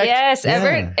your fact? Yes,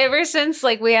 Yeah. ever since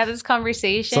like we had this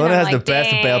conversation. Someone I'm has like, the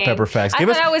best dang. bell pepper facts. I Give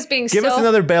thought us- I was being Give us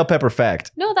another bell pepper fact.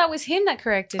 No, that was him that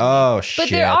corrected me. Oh shit! But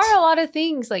there are a lot of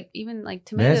things like even like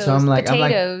tomatoes, Yeah, so I'm like,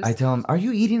 potatoes, I tell them, are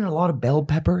you eating a lot of bell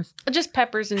peppers? just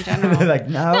peppers in general. They're like,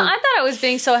 no. No, I thought I was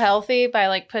being so healthy by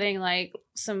like putting like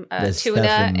some The stuff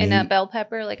tuna in in a meat. bell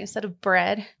pepper, like instead of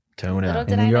bread. Tuna. Little and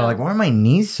did then I you're know. like, why are my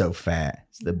knees so fat?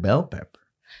 It's the bell pepper.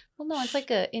 Well, no, it's like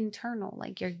a internal,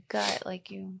 like your gut, like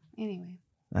you. Anyway,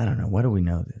 I don't know. Why do we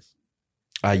know this?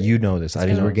 You know this. I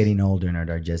Because didn't we're know. getting older and our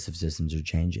digestive systems are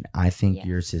changing. I think Yeah.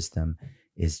 your system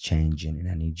is changing,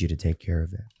 and I need you to take care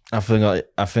of it. I feeling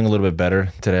a little bit better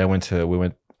today. I went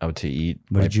out to eat.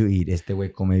 What did you eat? Este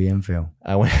güey come bien feo.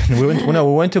 We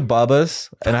went to Bubba's,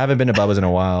 and I haven't been to Bubba's in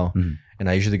a while. Mhm. And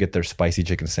I usually get their spicy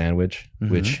chicken sandwich, Mhm.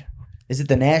 which Is it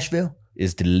the Nashville?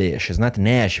 is delicious. Not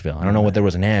Nashville. I don't know what there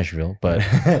was in Nashville, but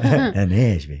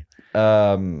Nashville.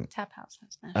 Tap House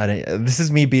has that. this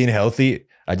is me being healthy.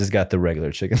 I just got the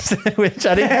regular chicken sandwich.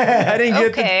 I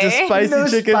didn't get the spicy No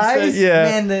chicken spice? sandwich.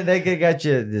 Yeah. Man, they got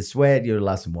you the sweat. You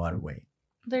lost some water weight.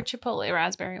 Their Chipotle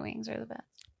raspberry wings are the best.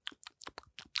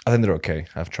 I think they're okay.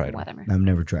 I've tried them. Whatever. I've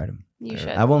never tried them. You should.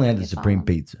 I've only had the It's Supreme all-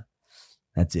 Pizza.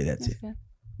 That's it. That's good.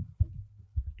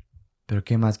 Pero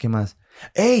qué más?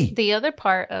 Hey! The other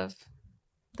part of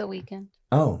the weekend.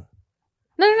 Oh.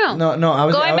 No. No, I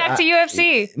was Going back to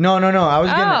UFC. No. I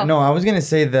was Oh. gonna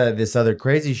say this other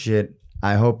crazy shit.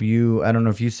 I hope I don't know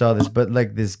if you saw this, but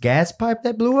like this gas pipe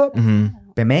that blew up, Mm-hmm.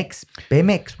 Pemex,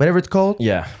 whatever it's called,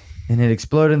 Yeah. and it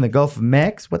exploded in the Gulf of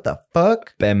Mex. What the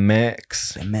fuck?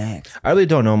 Pemex. Pemex. I really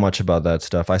don't know much about that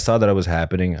stuff. I saw that it was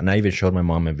happening, and I even showed my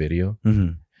mom a video.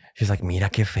 Mm-hmm. She's like, "Mira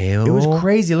qué feo." It was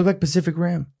crazy. It looked like Pacific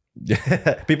Rim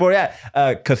People,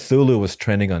 Cthulhu was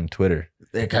trending on Twitter.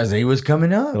 because he was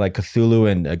coming up. Like Cthulhu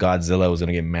and Godzilla was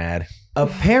gonna get mad.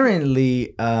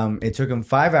 Apparently, it took them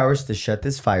 5 hours to shut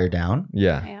this fire down,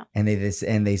 Yeah. Yeah. and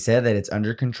they said that it's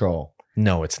under control.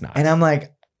 No, it's not. And I'm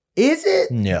like, is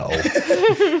it? no.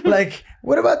 Like,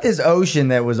 what about this ocean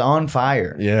that was on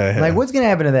fire? Yeah. Like, what's gonna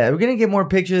happen to that? We're gonna get more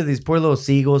pictures of these poor little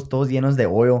seagulls, todos llenos de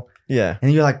oil, Yeah.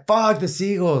 and you're like, "Fuck the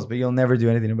seagulls," but you'll never do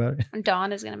anything about it.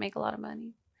 Dawn is gonna make a lot of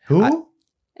money. Who?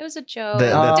 It was a joke. The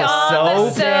Oh, Dawn, the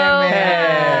soap? soap.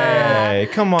 Hey,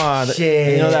 come on.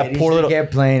 Shit, You know that poor little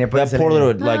kept playing it. that poor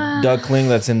little like duckling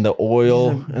that's in the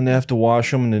oil, and they have to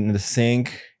wash him in the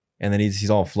sink, and then he's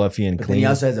all fluffy and But then clean. he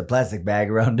also has a plastic bag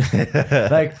around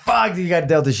it. Like, fuck, you got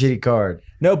dealt a shitty card.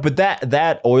 No, but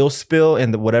that oil spill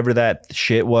and whatever that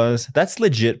shit was, that's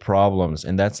legit problems,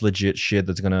 and that's legit shit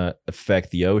that's gonna affect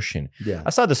the ocean. Yeah.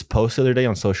 I saw this post the other day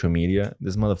on social media.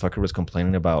 This motherfucker was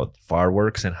complaining about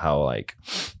fireworks and how like,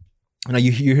 you know,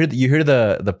 you hear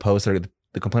the post or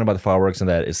the complaint about the fireworks and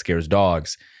that it scares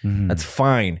dogs. That's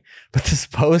fine, but this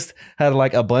post had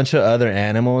like a bunch of other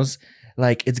animals.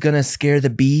 Like it's gonna scare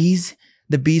the bees.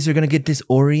 The bees are gonna get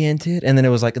disoriented, and then it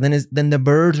was like, then the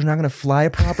birds are not gonna fly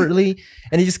properly,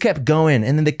 and he just kept going,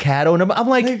 and then the cattle, and I'm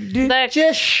like, That-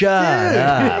 just shut Oh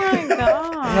up. my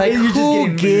god. Like You're just who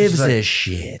getting- gives just like- a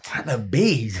shit? The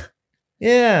bees.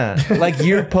 Yeah, like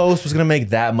your post was gonna make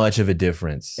that much of a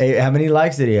difference. Hey, how many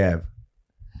likes did he have?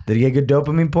 Did he get good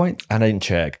dopamine points? I didn't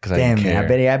check because I Damn, didn't man,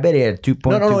 care. I bet he had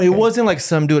 2.2. No, it wasn't like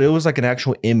some dude. It was like an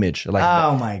actual image, like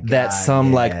Oh my god. that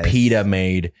some like yes. PETA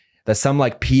made.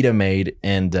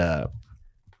 And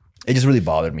it just really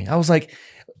bothered me. I was like,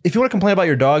 if you want to complain about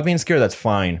your dog being scared, that's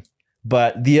fine.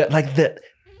 But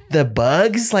the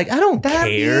bugs, like I don't I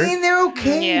care. mean, they're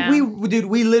okay. Yeah.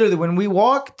 We literally, when we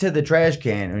walk to the trash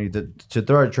can to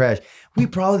throw our trash, we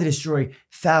probably destroy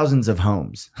thousands of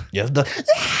homes. Yeah,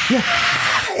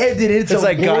 Dude, it's it's a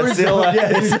like war Godzilla. zone.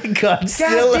 Yeah, It's dude. like God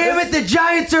Godzilla. damn it, the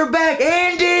Giants are back,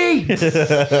 Andy!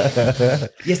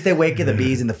 Yes, they wake of the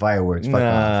bees and the fireworks. Fuck off.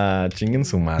 Nah, chinguen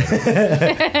su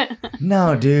madre.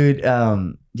 No, dude.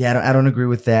 Yeah, I don't agree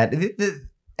with that.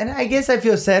 And I guess I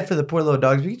feel sad for the poor little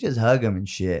dogs. We can just hug them and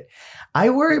shit. I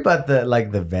worry about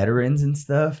the veterans and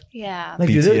stuff. Yeah. Like,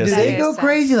 do they PTSD. go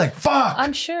crazy? Like, fuck.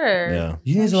 I'm sure. Yeah.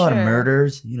 You think there's a I'm lot of sure.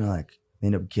 murders? You know, like they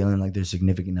end up killing like their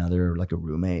significant other or like a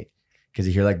roommate because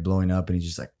you hear like blowing up and he's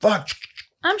just like, fuck.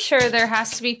 I'm sure there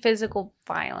has to be physical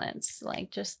violence, like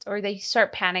just, or they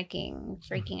start panicking,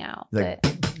 freaking out. Like,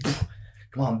 But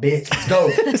come on, bitch, let's go.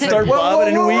 Start Whoa,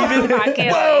 bobbing whoa, and whoa. weaving. I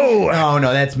can't- Whoa!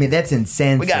 No, that's me. That's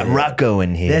insensitive. We got Rocco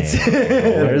in here. That's-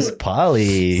 Where's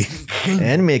Polly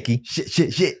and Mickey?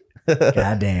 Shit.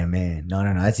 God damn, man. No.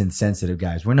 That's insensitive,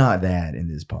 guys. We're not that in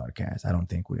this podcast. I don't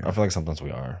think we I are. feel like sometimes we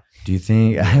are. Do you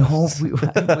think? I hope I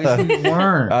wish we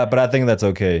weren't. But I think that's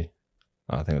okay.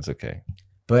 I think that's okay.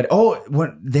 But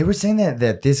when they were saying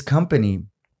that this company,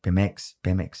 Pemex.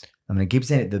 I'm gonna keep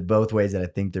saying it both ways that I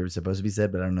think they're supposed to be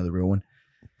said, but I don't know the real one.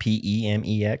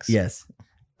 PEMEX? Yes.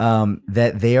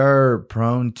 That they are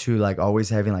prone to like always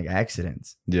having like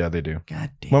accidents. Yeah, they do. God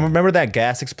damn. Remember that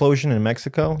gas explosion in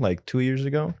Mexico like 2 years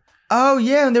ago? Oh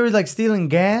yeah, and they were like stealing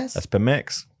gas. That's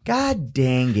Pemex. God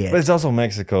dang it. But it's also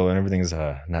Mexico and everything's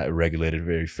not regulated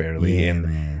very fairly. Yeah, and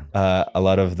man. a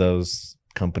lot of those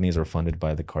companies are funded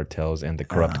by the cartels and the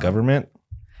corrupt Ah. government.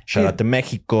 Shout out to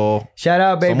Mexico. Shout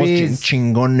out, Somos babies.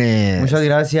 chingones. Muchas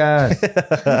gracias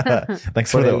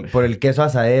Thanks for por el queso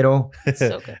asadero.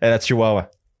 so good. Hey, that's Chihuahua.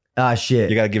 Ah, shit.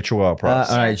 You gotta give Chihuahua props.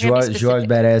 All right, Yeah, gotta be Chihuahua's specific.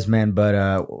 badass, man.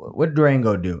 But what did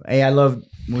Durango do? Hey, I love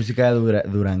música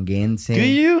duranguense. Do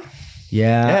you?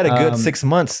 Yeah. I had a good 6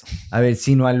 months. I mean,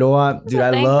 Sinaloa, It's dude. a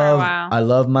I thing for a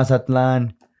love while.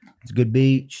 Mazatlan. It's a good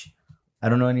beach. I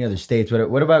don't know any other states.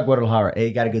 What about Guadalajara?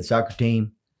 Hey, got a good soccer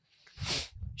team.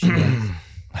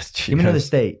 Give me another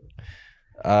state.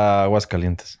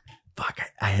 Aguascalientes. fuck,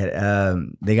 I had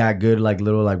they got good like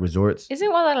little like resorts. Isn't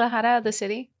Guadalajara the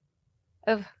city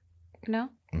of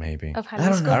Maybe. of I don't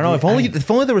Jalisco? know. I don't know. If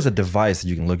only there was a device that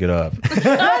you can look it up. Shut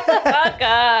the fuck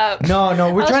up. No,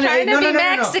 we're I was trying trying to no, be no, no,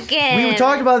 no, no. Mexican. We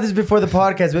talked about this before the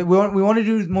podcast, but we want to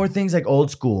do more things like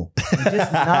old school. We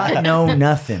just not know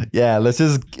nothing. Yeah, let's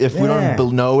just, if we Yeah.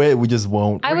 don't know it, we just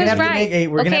won't. I We're was gonna have to right. make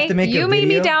we're gonna have to make you a made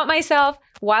me video. doubt myself.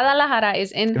 Guadalajara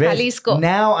is in ¿Ves? Jalisco.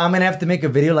 Now I'm gonna have to make a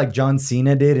video like John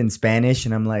Cena did in Spanish,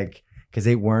 and I'm like, because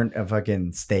they weren't a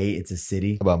fucking state, it's a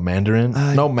city. About Mandarin?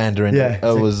 No, Mandarin. Yeah,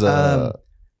 It was,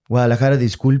 Guadalajara,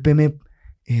 discúlpeme,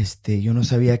 yo no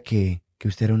sabía que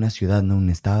usted era una ciudad, no un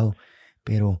estado,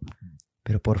 pero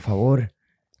por favor,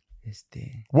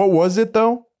 what was it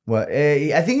though? Well,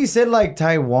 I think he said like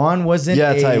Taiwan wasn't.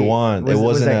 Yeah, Taiwan. It Was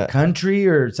wasn't a country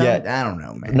or something. Yeah. I don't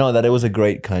know, man. No, that it was a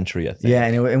great country, I think. Yeah,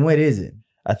 and what is it?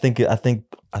 I think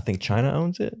China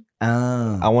owns it.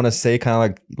 Oh. I want to say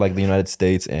kind of like the United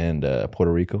States and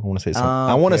Puerto Rico. I want to say something.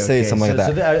 I want to say something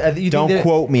like that. Don't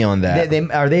quote me on that.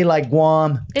 Are they like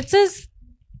Guam? It says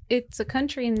it's a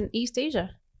country in East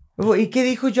Asia. Well, ¿y qué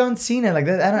dijo John Cena? Like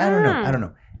that? I don't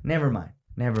know. Never mind.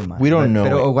 We don't know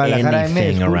Pero Guadalajara, anything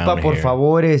me disculpa, around por here.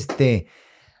 favor,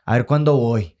 a ver cuándo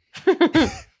voy.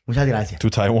 Muchas gracias. To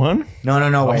Taiwan? No. I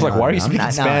was wait, like, why are you I'm speaking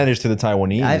not- Spanish to the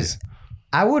Taiwanese?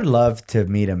 I would love to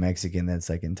meet a Mexican that's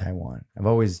like in Taiwan. I've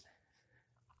always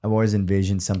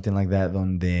envisioned something like that.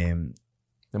 Donde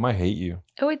They might hate you.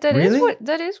 Oh wait, that Really?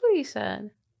 is what he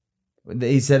said.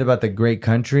 he said about the great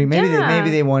country. Maybe Yeah. maybe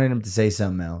they wanted him to say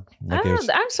something else. Like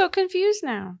I'm so confused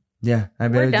now. Yeah, I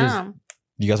We're better just. dumb.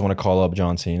 you guys want to call up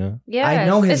John Cena? Yeah, I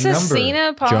know his it says number. Cena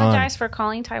apologized for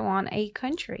calling Taiwan a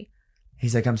country.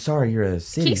 He's like, I'm sorry, you're a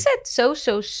city. He said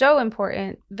so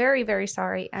important. Very, very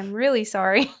sorry. I'm really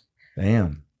sorry.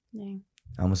 Damn, Yeah.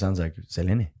 almost sounds like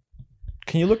Selene.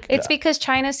 Can you look? It's because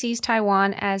China sees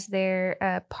Taiwan as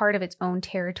their part of its own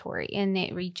territory, and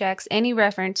it rejects any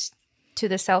reference to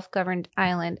the self-governed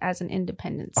island as an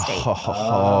independent state.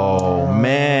 Oh,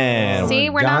 man. See,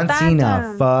 we're John not that Cena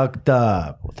dumb. fucked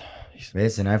up.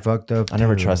 Listen, I fucked up. I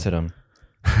never too. trusted him.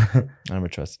 I never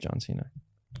trusted John Cena.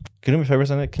 Can you do me a favor,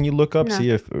 Sana? Can you look up, No.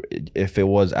 see if it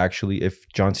was actually, if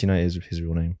John Cena is his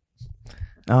real name?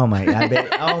 Oh my god!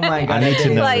 Oh my god! I need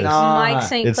to know Like this. Mike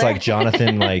St. It's Clair. like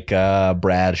Jonathan, like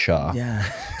Bradshaw. Yeah.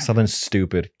 Something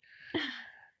stupid.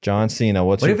 John Cena,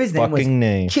 what's What your if his name was fucking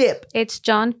name? Chip. It's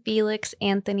John Felix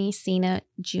Anthony Cena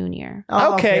Jr.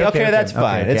 Oh, Okay, that's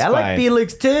fine. It's I like fine.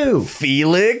 Felix too.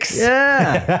 Felix?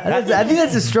 Yeah, I think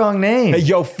that's a strong name. Hey,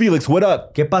 yo, Felix, what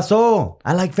up? ¿Qué pasó?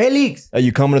 I like Felix. Are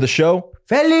you coming to the show?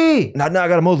 Felix. No, I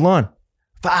gotta mow the lawn.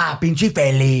 Pinche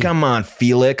Felix. Come on,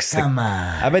 Felix. Come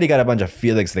I on. bet he got a bunch of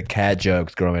Felix the cat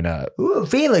jokes growing up. Ooh,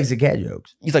 Felix the cat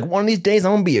jokes. He's like, one of these days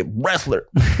I'm gonna be a wrestler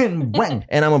When?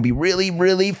 and I'm gonna be really,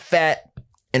 really fat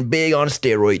and big on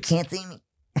steroids. Can't see me.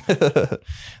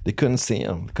 They couldn't see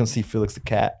him. They couldn't see Felix the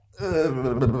cat. Hey,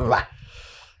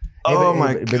 Oh but-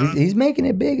 my but god! he's making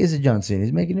it big as a John Cena.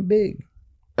 He's making it big.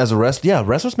 As a wrestler, yeah,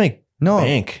 wrestlers make No,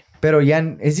 bank. pero ya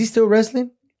is he still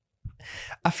wrestling?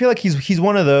 I feel like he's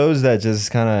one of those that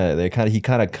just he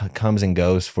kind of comes and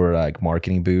goes for like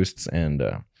marketing boosts and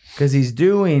Because he's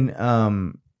doing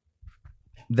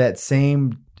that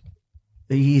same.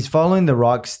 He's following the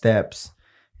Rock steps,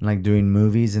 like doing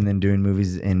movies and then doing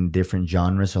movies in different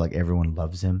genres. So like everyone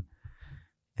loves him.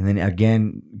 And then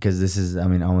again, because this is, I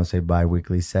mean, almost a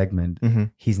bi-weekly segment.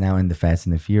 He's now in the Fast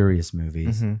and the Furious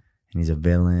movies, and he's a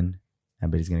villain. I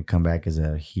bet he's gonna come back as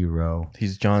a hero.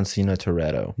 he's John Cena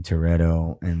Toretto.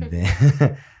 Toretto, and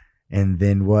then and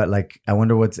then what? Like, I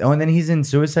wonder what's. Oh, and then he's in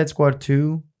Suicide Squad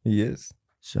 2. He is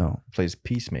So plays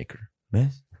Peacemaker.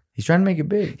 yes, he's trying to make it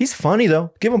big. He's funny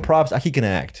though. Give him props. He can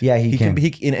act. Yeah, he can.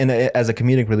 As a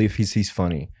comedic relief, he's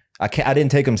funny. I didn't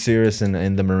take him serious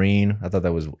in The Marine. I thought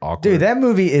that was awkward. Dude, that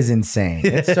movie is insane.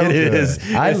 It's so It good.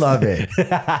 is. I love it.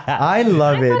 I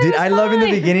love it, dude. I love in the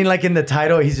beginning, like in the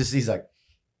title, he's like,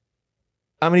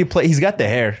 I mean, he's got the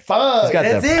hair. fuck. He's got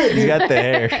That's the, it. He's got the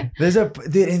hair. There's a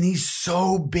dude, and he's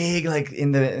so big. Like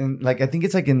like I think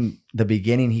it's like in the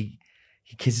beginning, he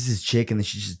kisses his chick, and then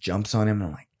she just jumps on him, and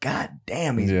I'm like, God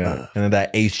damn, he's Yeah, buff. and then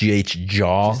that HGH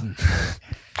jaw,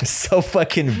 is so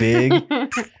fucking big.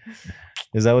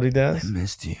 Is that what he I does?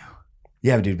 missed you.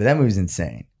 Yeah, dude, but that movie's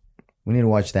insane. We need to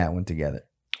watch that one together.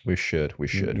 We should.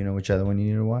 You know which other one you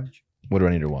need to watch? What do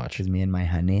I need to watch? Because me and my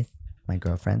honeys, my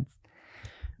girlfriends,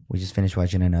 we just finished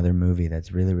watching another movie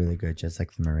that's really, really good, just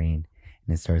like The Marine.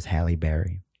 And it stars Halle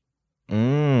Berry.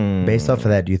 Based off of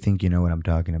that, do you think you know what I'm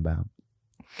talking about?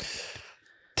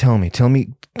 Tell me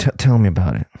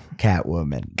about it.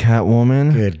 Catwoman.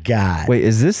 Catwoman. Good God. Wait,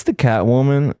 is this the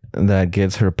Catwoman that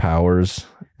gets her powers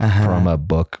from a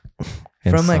book.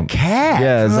 And From a cat.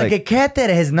 Yeah, From it's like a cat that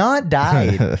has not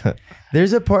died.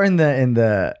 There's a part in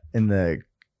the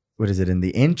what is it, in the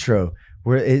intro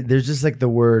where there's just like the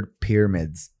word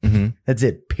pyramids. Mhm. That's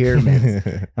it, pyramids.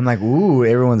 I'm like, ooh,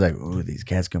 everyone's like, ooh, these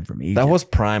cats come from Egypt. That was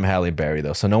prime Halle Berry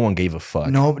though, so no one gave a fuck.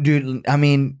 No, dude, I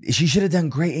mean, she should have done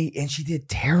great, and she did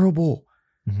terrible.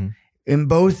 Mhm. In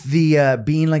both the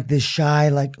being like this shy,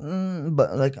 like,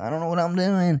 but like, I don't know what I'm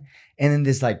doing. And then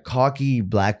this like cocky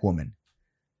black woman.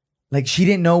 Like she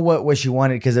didn't know what she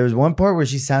wanted, because there was one part where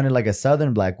she sounded like a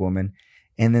Southern black woman.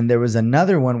 And then there was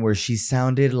another one where she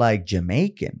sounded like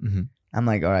Jamaican. Mhm. I'm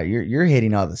like, all right, you're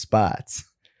hitting all the spots.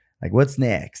 Like, what's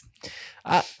next?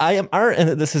 I am,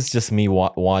 and this is just me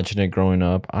watching it growing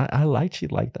up. I liked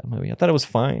that movie. I thought it was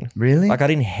fine. Really? Like I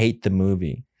didn't hate the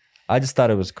movie. I just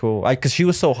thought it was cool. Because she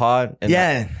was so hot. And,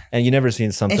 yeah. and you never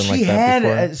seen something And she like that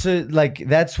had before. so like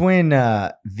that's when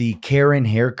the Karen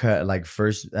haircut like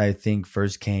first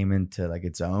came into like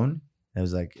its own. It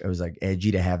was like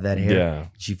edgy to have that hair. Yeah.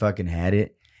 She fucking had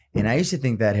it. And I used to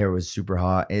think that hair was super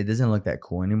hot. It doesn't look that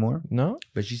cool anymore. No?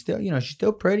 But she's still, she's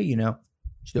still pretty,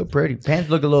 Still pretty. Pants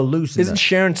look a little loose. Isn't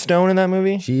Sharon Stone in that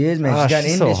movie? She is, man. Ah, She's got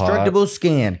she's so indestructible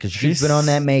skin because she's She's- been on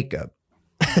that makeup.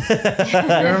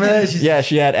 Remember that? She's- Yeah,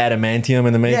 she had adamantium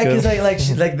in the Yeah, makeup. because like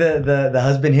she's like the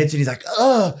husband hits her and he's like,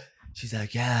 oh. She's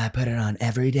like, yeah, I put it on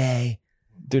every day.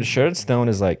 Dude, Sharon Stone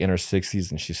is like in her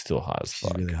 60s and she's still hot as She's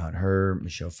fuck. really hot. Her,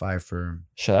 Michelle Pfeiffer,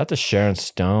 Shout out to Sharon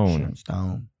Stone. Sharon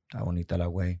Stone. I won't eat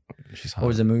that way. She's hot. What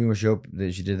was the movie where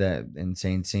she did that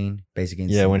insane scene? Basic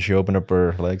Instinct. Yeah, when she opened up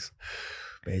her legs,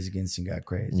 Basic Instinct got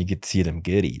crazy. you get to see them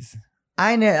goodies.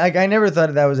 I never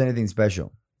thought that was anything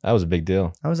special. That was a big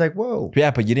deal. I was like, whoa.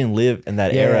 Yeah, but you didn't live in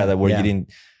that Yeah, era where yeah. you didn't.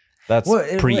 That's Well,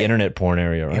 it- pre-internet porn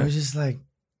area, It right? was just like,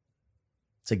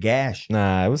 it's a gash.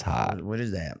 Nah, it was hot. What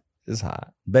is that? It was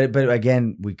hot. But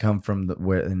again, we come from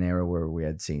an era where we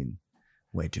had seen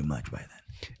way too much by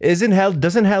then.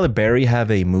 Doesn't Halle Berry have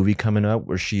a movie coming up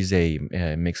where she's a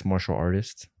mixed martial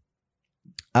artist?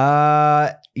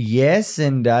 Yes,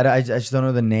 and I just don't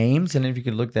know the names. And if you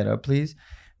could look that up, please.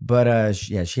 But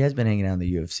she has been hanging out in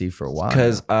the UFC for a while.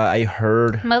 Because I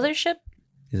heard, Mothership?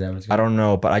 Is that what's I don't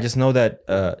know, but I just know that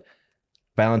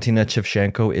Valentina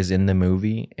Shevchenko is in the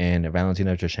movie, and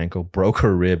Valentina Shevchenko broke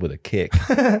her rib with a kick.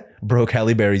 Broke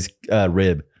Halle Berry's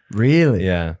rib. Really?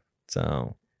 Yeah.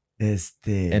 So, And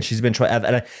and she's been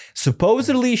trying.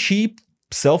 Supposedly, she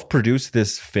self-produced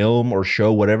this film or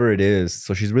show, whatever it is.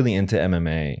 So she's really into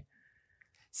MMA.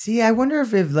 see, I wonder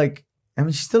if like, I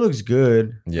mean, she still looks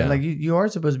good. Yeah. But like you are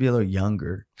supposed to be a little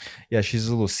younger. Yeah, she's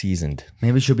a little seasoned.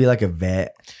 Maybe she'll be like a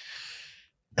vet.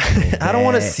 I don't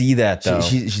want to see that though.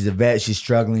 She's a vet. She's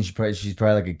struggling. She's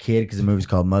probably like a kid because the movie's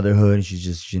called Motherhood. And she's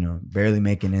just barely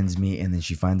making ends meet. And then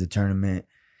she finds a tournament,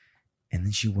 and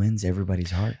then she wins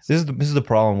everybody's hearts. This is the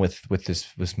problem with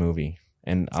this movie,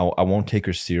 and I won't take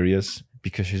her serious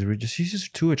because she's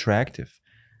just too attractive.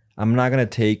 I'm not gonna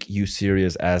take you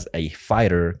serious as a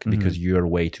fighter because you're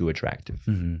way too attractive.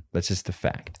 Mm-hmm. That's just the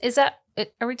fact.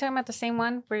 Are we talking about the same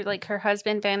one where like her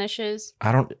husband vanishes?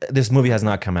 This movie has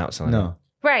not come out, so No.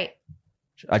 Right.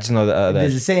 I just know that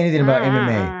Does it say anything about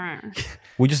MMA?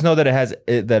 we just know that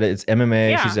that it's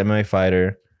MMA. Yeah. She's an MMA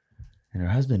fighter. And her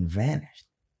husband vanished.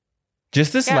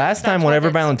 Just this Yeah, last time, that's whenever what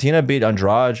it's- Valentina beat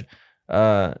Andrade,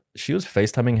 she was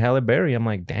FaceTiming Halle Berry. I'm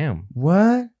like, damn,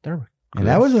 What? they're And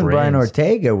that was when Brian friends.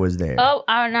 Ortega was there. Oh,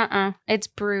 it's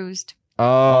Bruised.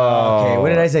 Oh, Okay, what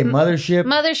did I say? Mothership?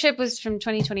 Mothership was from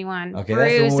 2021. Okay,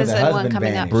 that's the one Bruised with is the the one husband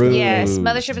coming up. vanished. Yes, Bruised.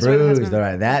 Mothership is where the Bruised. husband. All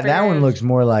right. That one looks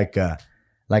more like a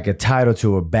title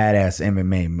to a badass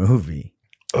MMA movie.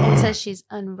 It says she's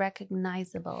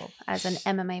unrecognizable as an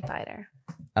MMA fighter.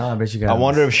 Oh, I bet you got. I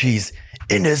wonder if she's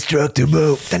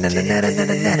indestructible.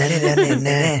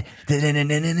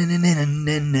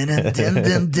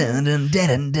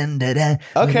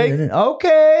 Okay.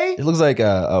 Okay. It looks like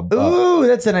a Ooh,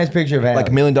 that's a nice picture of Hallie. like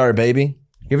 $1 Million Baby.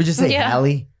 You ever just say Yeah.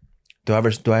 Hallie? Do I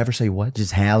ever say what?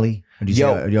 Just Hallie? Or do you,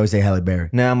 Yo. say, or do you always say Halle Berry?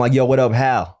 Now I'm like, yo, what up,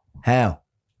 Hal? Hal.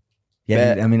 Yeah,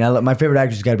 Bet. I mean, my favorite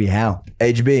actress got to be Hal.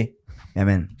 HB. I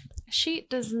mean, She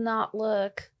does not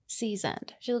look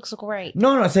seasoned. She looks great.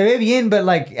 no, se ve bien, but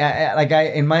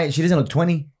she doesn't look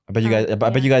 20. I bet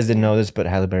you guys didn't know this, but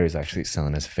Halle Berry is actually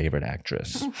Selena's favorite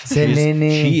actress. Selene.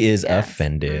 She is Yeah.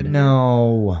 offended.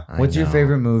 No. I What's your know.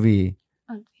 favorite movie?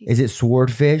 Is it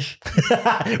Swordfish?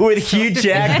 With Hugh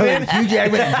Jackman. Hugh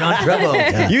Jackman and John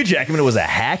Travolta. Hugh Jackman was a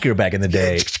hacker back in the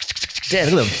day. Damn,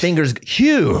 look at them fingers.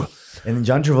 Hugh. And then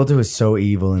John Travolta was so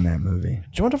evil in that movie.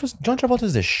 John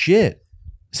Travolta's the shit.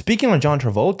 Speaking of John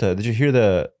Travolta, did you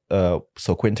hear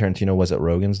so Quentin Tarantino was at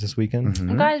Rogan's this weekend?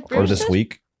 Mhm. You guys, Or this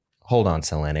week? Hold on,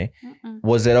 Selene. Mm-mm.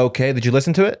 Was it okay? Did you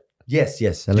listen to it? Yes.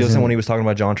 Did you listen when he was talking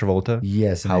about John Travolta?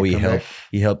 Yes. and How they he come helped back.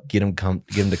 he helped get him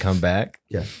to come back.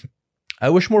 Yeah. I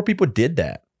wish more people did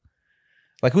that.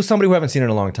 Like, who's somebody who I haven't seen in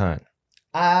a long time?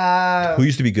 Who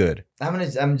used to be good?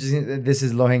 This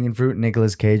is low hanging fruit.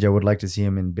 Nicolas Cage. I would like to see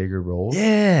him in bigger roles.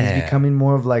 Yeah. He's becoming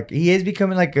more of like, he is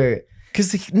becoming like a,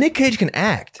 Because Nick Cage can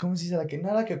act. como se dice, like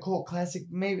not like a cult classic,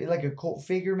 maybe like a cult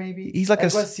figure, maybe. He's like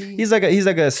Algo así. he's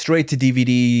like a straight to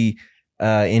DVD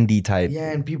indie type.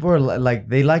 Yeah, and people are like,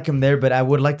 they like him there, but I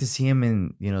would like to see him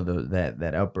in,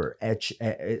 that upper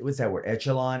what's that word?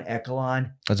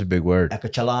 Echelon, That's a big word.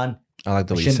 echelon. I like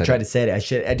the I way you shouldn't said try it. to say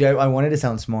it. I wanted to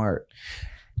sound smart.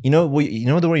 You know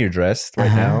the way you're dressed right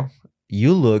Uh-huh. now?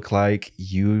 You look like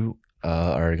you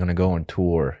are going to go on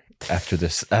tour after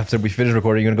this. After we finish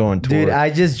recording, you're going to go on tour. Dude,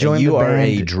 I just And joined you the are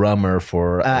band. a drummer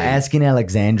for Asking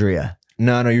Alexandria.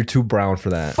 No, you're too brown for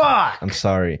that. Fuck. I'm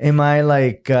sorry. Am I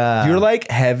like? You're like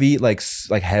heavy, like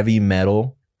heavy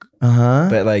metal,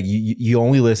 but like you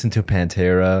only listen to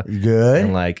Pantera Good.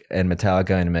 and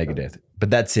Metallica and Megadeth. But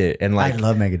that's it. And I like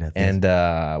love Megadeth. and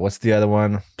what's the other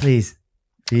one? Please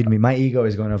feed me. My ego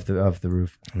is going off the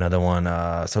roof. Another one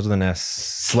starts with an S.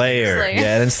 Slayer. Slayer.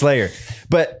 Yeah, then Slayer.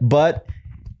 But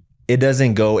it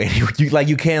doesn't go anywhere.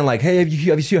 You can't like, hey, have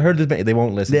you heard this band? They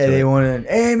won't listen Yeah, to they it. want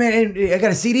to. Hey man, I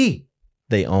got a CD.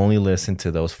 They only listen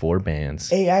to those 4 bands.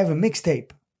 Hey, I have a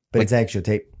mixtape, but Like- it's actual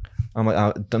tape. I'm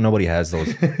like, nobody has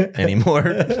those anymore.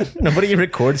 Nobody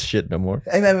records shit no more.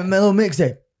 Hey man, my little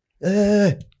mixtape.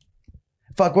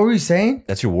 Fuck, what were you saying?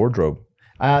 That's your wardrobe.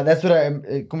 That's what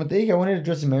como te dije, I wanted to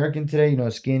dress American today.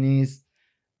 Skinnies,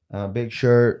 big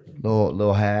shirt,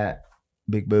 little hat,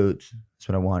 big boots. That's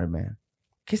what I wanted, man.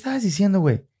 ¿Qué estabas diciendo,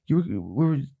 güey? We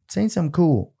were saying something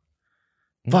cool.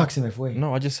 Fuck, se me fue.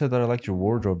 No, I just said that I liked your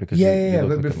wardrobe because Yeah, look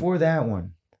but like before that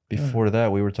one. before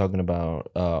that we were talking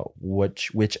about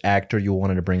which actor you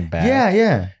wanted to bring back.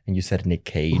 Yeah. And you said Nick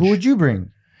Cage. Who would you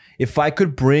bring? If I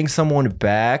could bring someone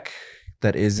back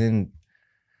that isn't,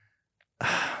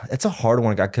 it's a hard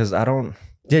one because I don't.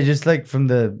 Yeah, just like from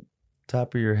the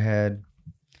top of your head.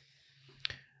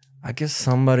 I guess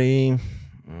somebody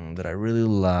that I really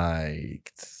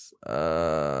liked.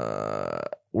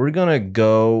 We're gonna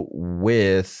go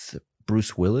with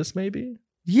Bruce Willis, maybe.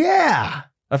 Yeah.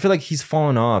 I feel like he's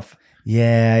fallen off.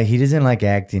 Yeah, he doesn't like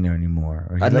acting anymore.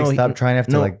 Or he I know, like stopped trying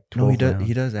after like 12 he does. rounds.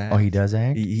 He does act. Oh, he does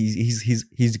act?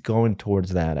 He's going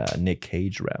towards that Nick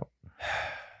Cage route.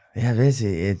 Yeah,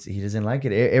 he doesn't like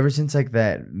it. Ever since like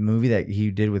that movie that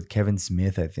he did with Kevin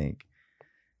Smith, I think.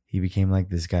 He became like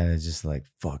this guy that's just like,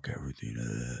 fuck everything.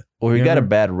 Or he You got a ever-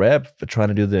 bad rep for trying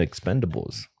to do the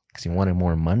Expendables because he wanted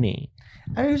more money.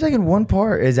 I mean, he was like in one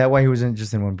part. Is that why he wasn't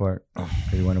just in one part? Because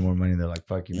he wanted more money. They're like,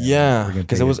 fuck you, man. Yeah, We're gonna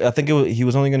because take it was. I think he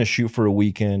was only going to shoot for a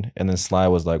weekend, and then Sly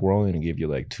was like, "We're only going to give you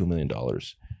like $2 million,"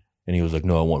 and he was like,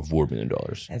 "No, I want $4 million."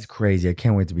 That's crazy. I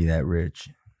can't wait to be that rich.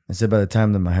 I said by the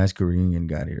time that my high school reunion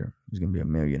got here, I was going to be a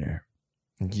millionaire.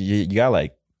 You got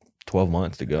like 12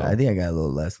 months to go. I think I got a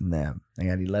little less than that. I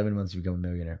got 11 months to become a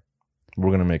millionaire.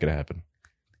 We're gonna make it happen.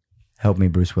 Help me,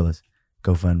 Bruce Willis.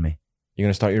 Go fund me. You're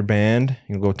gonna start your band.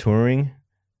 You're gonna go touring,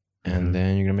 and Mhm.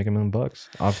 then you're gonna make $1 million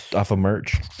off of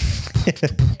merch.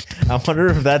 I wonder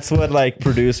if that's what like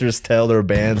producers tell their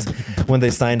bands when they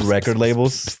sign record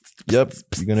labels. Yep,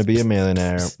 you're gonna be a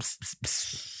millionaire.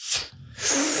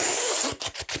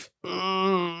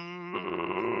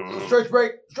 Stretch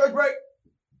break.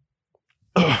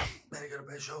 Man, I got a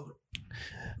bad shoulder.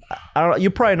 I don't.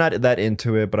 You're probably not that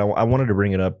into it, but I wanted to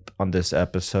bring it up on this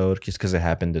episode just because it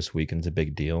happened this week and it's a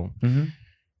big deal. Mm-hmm.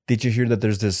 Did you hear that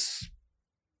there's this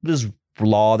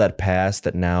law that passed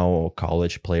that now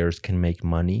college players can make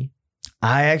money?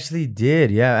 I actually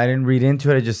did. Yeah, I didn't read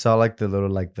into it. I just saw like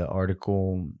the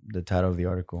article, the title of the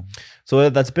article. So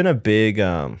that's been a big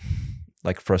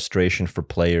like frustration for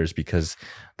players because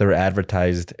they're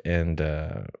advertised and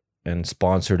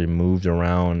sponsored and moved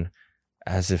around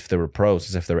as if they were pros,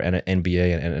 as if they were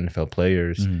NBA and NFL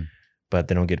players, Mm-hmm. but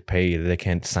they don't get paid. They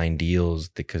can't sign deals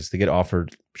because they get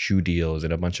offered shoe deals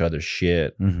and a bunch of other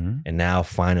shit. Mm-hmm. And now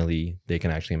finally they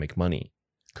can actually make money.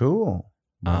 Cool.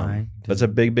 Why? That's a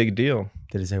big deal.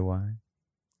 Did it say why?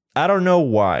 I don't know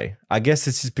why. I guess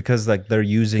it's just because like they're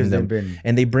using Because them they've been.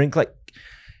 and they bring like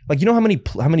you know how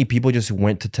many people just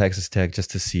went to Texas Tech just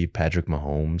to see Patrick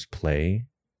Mahomes play?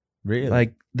 Really?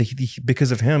 Like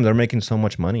because of him, they're making so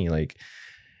much money. Like,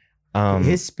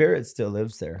 his spirit still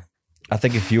lives there. I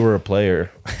think if you were a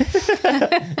player,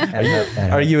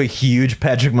 Are you a huge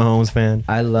Patrick Mahomes fan?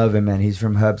 I love him, man. He's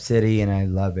from Hub City, and I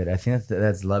love it. I think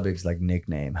that's Lubbock's like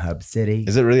nickname, Hub City.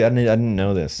 Is it really? I didn't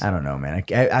know this. I don't know, man.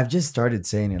 I've just started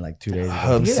saying it like 2 days ago.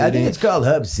 Hub I City. think it's called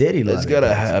Hub City. Let's go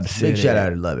to Hub City. Big shout out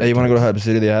to Lubbock. Hey, you want to go to Hub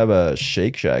City? They have a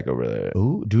Shake Shack over there.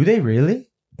 Ooh, do they really?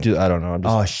 Dude, I don't know.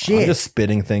 Oh, shit. I'm just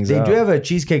spitting things They out. do have a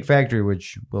Cheesecake Factory,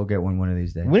 which we'll get one of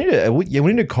these days. We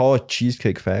need to call a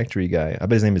Cheesecake Factory guy. I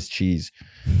bet his name is Cheese.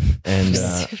 And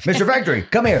Mr. Factory,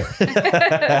 come here.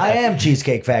 I am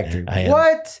Cheesecake Factory. I am.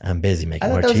 What? I'm busy I making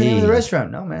thought more that was the name of cheese. the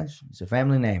restaurant. No, man. It's a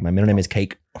family name. My middle name is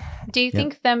Cake. Do you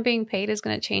think them being paid is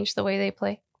going to change the way they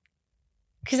play?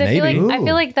 Because I feel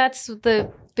Maybe. like that's the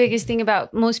biggest thing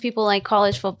about most people like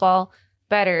college football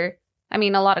better. I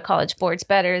mean, a lot of college sports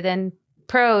better than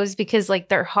pros because like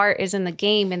their heart is in the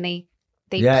game and they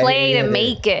play to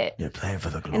make it. You're playing for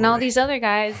the glory. And all these other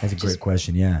guys, That's a great just,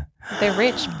 question, yeah. they're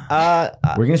rich. We're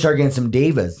going to start getting some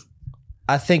divas.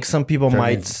 I think some people Sorry,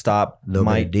 might it's stop, little bit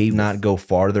might of divas. not go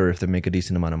farther if they make a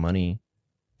decent amount of money.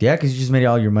 Yeah, because you just made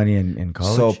all your money in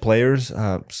college. So players, you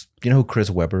know who Chris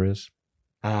Webber is?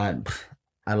 I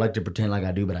like to pretend like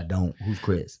I do, but I don't. Who's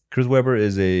Chris? Chris Webber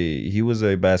he was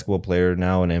a basketball player,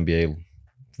 now an NBA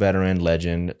veteran,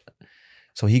 legend.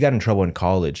 So he got in trouble in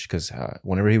college because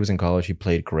whenever he was in college, he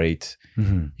played great.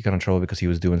 Mm-hmm. He got in trouble because he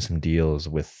was doing some deals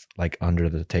with like under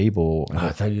the table. I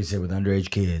thought you said with underage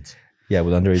kids. Yeah,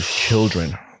 with underage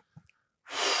children.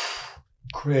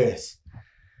 Chris.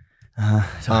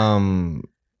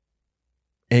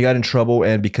 He got in trouble,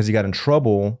 and because he got in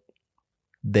trouble,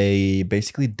 they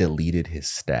basically deleted his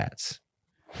stats.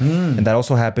 And that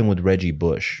also happened with Reggie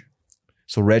Bush.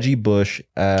 So Reggie Bush,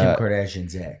 Kim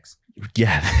Kardashian's ex.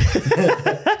 yeah,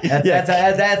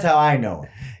 That's how I know.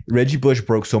 Reggie Bush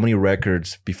broke so many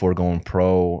records before going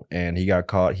pro, and he got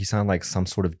caught. He signed like some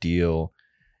sort of deal,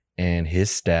 and his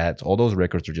stats, all those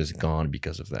records are just gone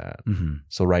because of that. Mm-hmm.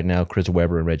 So right now, Chris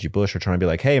Webber and Reggie Bush are trying to be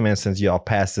like, "Hey man, since y'all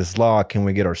passed this law, can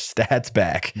we get our stats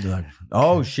back?" Like,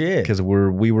 oh shit! Because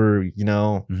we were, you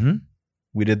know, Mm-hmm.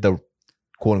 we did the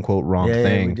quote unquote wrong Yeah,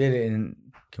 thing. we did it. And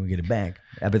can we get it back?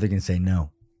 I bet they're gonna say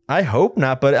no. I hope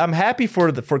not, but I'm happy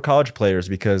for college players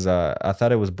because I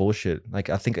thought it was bullshit. Like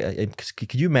I think,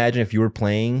 could you imagine if you were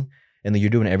playing and then you're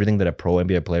doing everything that a pro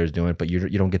NBA player is doing, but you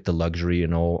don't get the luxury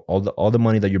and all the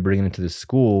money that you're bringing into the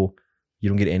school, you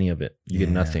don't get any of it. You get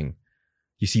Yeah. nothing.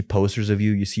 You see posters of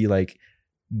you, you see like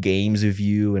games of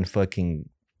you and fucking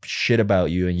shit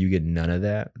about you, and you get none of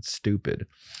that. It's stupid.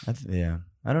 Yeah,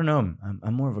 I don't know.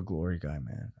 I'm more of a glory guy,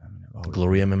 man. I mean,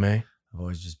 Glory MMA. I've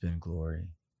always just been glory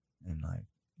and like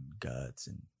guts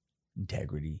and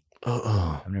integrity.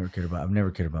 Oh, I've never cared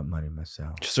about money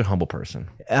myself. just a humble person.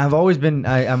 I've always been.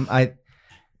 I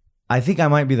think I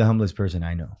might be the humblest person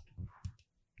I know.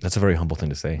 That's a very humble thing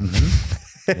to say.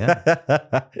 Yeah.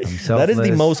 That is the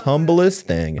selfless. most humblest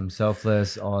thing. I'm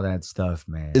selfless, all that stuff,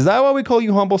 man. Is that why we call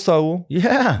you Humble Soul?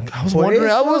 Yeah, I was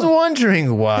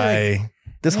wondering why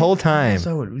this whole time.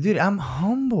 So, dude, I'm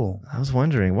humble. I was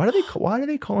wondering why do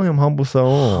they call him Humble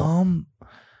Soul?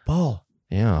 Humble.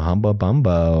 Yeah, Humba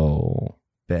Bumbo.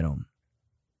 Pero.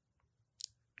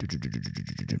 Do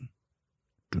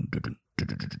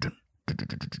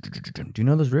you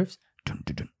know those riffs?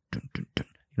 You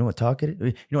know what talk it is?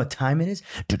 You know what time it is?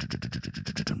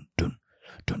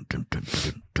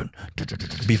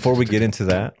 Before we get into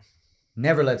that,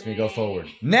 Never lets me go forward.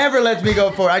 Never lets me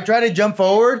go forward. I try to jump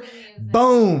forward.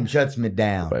 Boom. Shuts me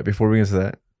down. right before we get into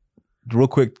that, real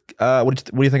quick, what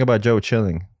do you think about Joe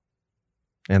chilling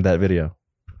and that video?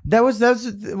 That was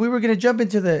we were gonna jump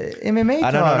into the MMA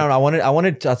talk. No. I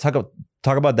wanted to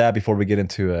talk about that before we get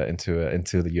into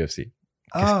the UFC.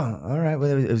 Oh, all right. Well,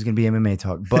 it was gonna be MMA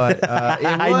talk, but it was.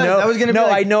 I know. I was gonna. Be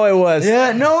like, I know it was.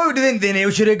 Yeah, no, then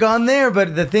it should have gone there.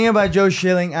 But the thing about Joe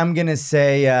Schilling, I'm gonna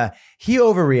say he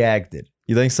overreacted.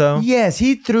 You think so? Yes,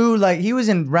 he threw he was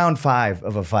in round 5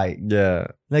 of a fight. Yeah.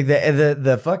 Like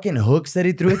the fucking hooks that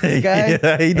he threw at this guy.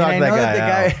 Yeah, he And knocked I that know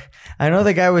guy out. I know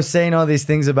the guy was saying all these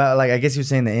things about I guess he was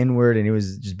saying the N-word and he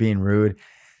was just being rude.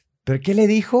 Pero ¿qué le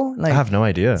dijo? I have no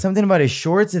idea. Something about his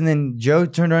shorts, and then Joe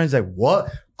turned around and was like, "What?"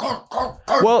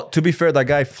 Well, to be fair, that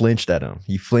guy flinched at him.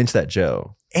 He flinched at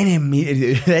Joe. And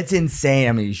immediately, that's insane.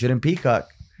 I mean, you shouldn't peacock.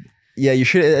 Yeah, you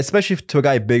should, especially to a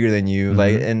guy bigger than you. Mhm.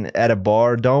 Like, and at a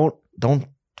bar, don't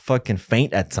fucking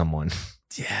faint at someone.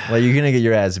 Yeah. Like, you're gonna get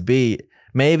your ass beat.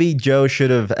 Maybe Joe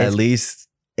should have at least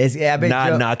I bet not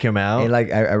Joe, knock him out. and,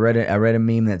 I read a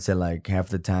meme that said half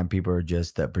the time people are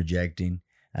just projecting.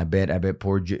 I bet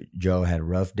poor Joe had a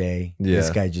rough day. Yeah. This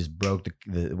guy just broke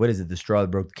the what is it? The straw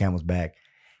that broke the camel's back.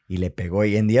 Y le pegó.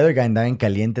 And the other guy andaba en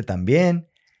caliente también.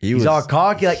 He's all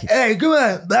cocky, like, hey, come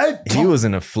on, man. He was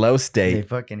in a flow They state.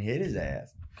 fucking hit his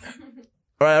ass.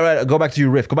 All right. Go back to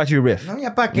your riff. No,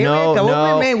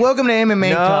 No. Welcome to MMA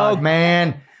No. Talk,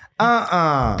 man.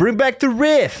 Bring back the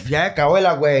riff. Ya acabó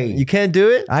la güey. You can't do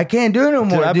it? I can't do it no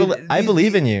more. Dude, I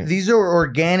believe in you. These are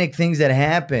organic things that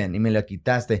happen. Y me lo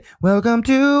quitaste. Welcome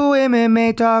to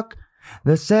MMA Talk,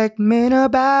 the segment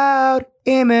about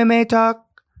MMA Talk.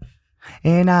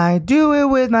 And I do it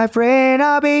with my friend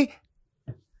Abby,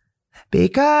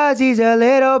 because he's a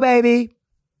little baby.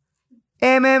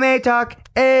 MMA Talk.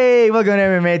 Hey, welcome to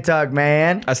MMA Talk,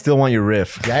 man. I still want your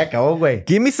riff. Ya acabó, güey.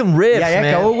 Give me some riffs, Yeah,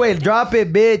 man. acabó, güey. Drop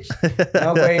it, bitch.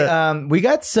 No, wait. We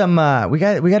got some. We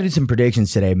got to do some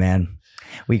predictions today, man.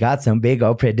 We got some big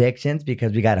old predictions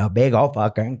because we got a big old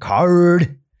fucking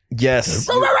card. Yes.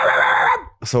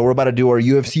 So we're about to do our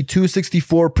UFC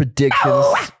 264 predictions.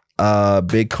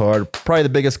 Big card. Probably the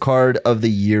biggest card of the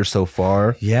year so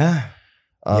far. Yeah.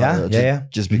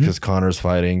 Just because Connor's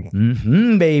fighting.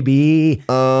 Baby.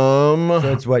 So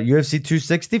So it's what, UFC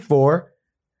 264.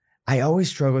 I always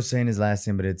struggle saying his last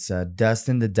name, but it's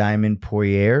Dustin the Diamond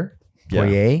Poirier.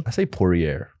 I say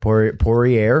Poirier.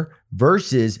 Poirier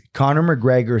versus Conor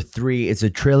McGregor 3. It's a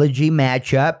trilogy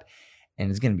matchup, and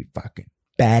it's gonna be fucking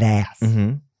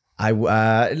badass.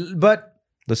 But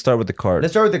Let's start with the card.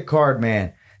 let's start with the card,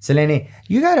 man. Selene,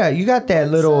 you got that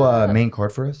little main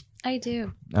card for us? I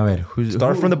do. I mean, who's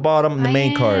Start from the bottom, the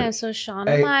main card. So Sean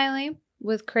Hey. O'Malley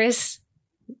with Chris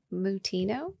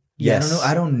Mutino. Yeah, Yes.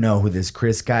 I don't know who this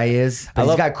Chris guy is. But I he's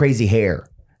love- got crazy hair.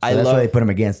 So I that's love- why they put him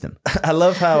against him. I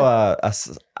love how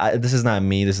this is not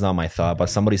me, this is not my thought, but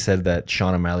somebody said that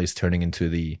Sean O'Malley's turning into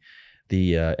the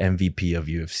MVP of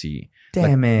UFC.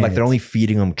 Damn it! Like they're only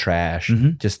feeding him trash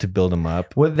Mhm. just to build him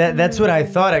up. Well, that's what I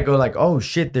thought. I go like, oh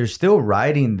shit, they're still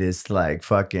riding this like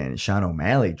fucking Sean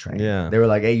O'Malley train. Yeah. They were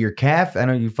like, hey, your calf, I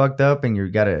know you fucked up and you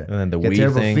gotta And then the get weed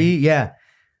terrible thing. feet. Yeah.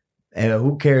 And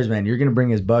who cares, man? You're gonna bring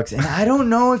his bucks. And I don't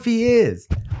know if he is.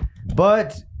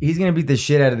 But he's gonna beat the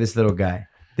shit out of this little guy.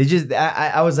 They just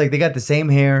I was like, they got the same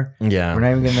hair. Yeah. We're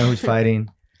not even gonna know who's fighting.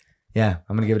 Yeah,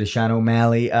 I'm gonna give it to Sean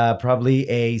O'Malley. Probably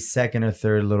a second or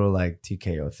third little like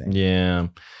TKO thing. Yeah.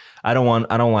 I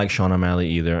don't like Sean O'Malley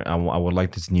either. I would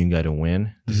like this new guy to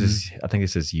win. I think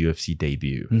it's his UFC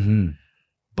debut. Mm-hmm.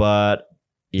 But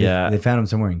yeah, They found him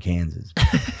somewhere in Kansas.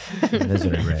 That's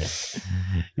what I read.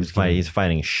 he's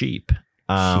fighting sheep.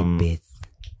 Shit.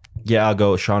 Yeah, I'll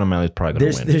go. Sean O'Malley's probably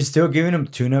gonna win. They're still giving him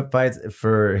tune-up fights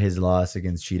for his loss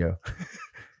against Cheeto.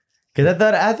 Because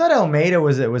I thought Almeida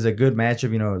was a good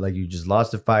matchup. You know, like you just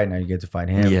lost a fight, now you get to fight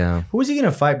him. Yeah. Who was he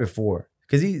gonna fight before?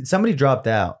 Because somebody dropped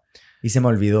out. He se me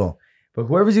olvidó. But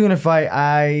whoever's he gonna fight,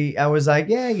 I was like,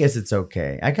 yeah, I guess it's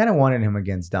okay. I kind of wanted him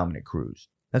against Dominic Cruz.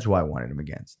 That's who I wanted him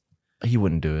against. He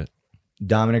wouldn't do it.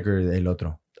 Dominic or El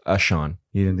Otro. Sean.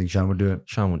 You didn't think Sean would do it?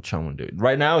 Sean wouldn't do it.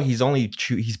 Right now, he's only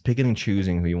he's picking and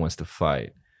choosing who he wants to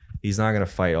fight. He's not gonna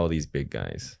fight all these big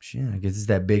guys. Shit, I guess it's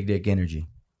that big dick energy.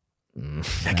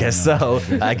 I guess so.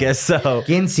 I guess so.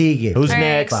 ¿Quién sigue? Who's All right,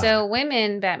 next? so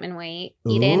women Batman Ooh.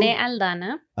 Irene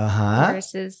Aldana Uh-huh.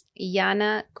 versus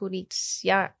Yana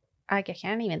Kunitskaya. I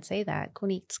can't even say that.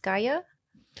 Kunitskaya.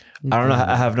 I don't know.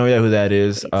 I have no idea who that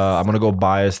is. I'm gonna go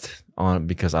biased on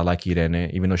because I like Irene,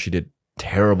 even though she did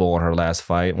terrible on her last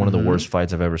fight, one of the worst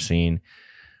fights I've ever seen.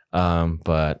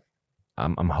 But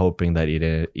I'm hoping that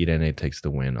Irene takes the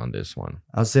win on this one.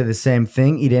 I'll say the same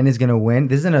thing. Irene's going to win.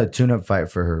 This isn't a tune-up fight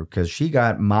for her because she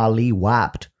got Molly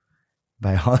whopped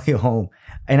by Holly Holm.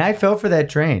 And I fell for that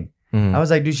train. Mhm. I was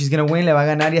like, dude, she's going to win. Le va a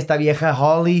ganar y esta vieja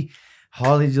Holly.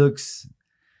 Holly looks,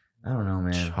 I don't know,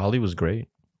 man. Holly was great.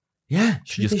 Yeah.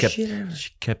 She just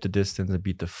kept the distance and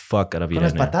beat the fuck out of Con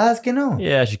las Irene. patadas que no.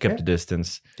 Yeah, she kept the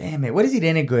distance. Damn it. What is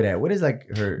Irene good at? What is like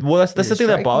her? Well, that's the thing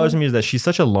that striking? bothers me is that she's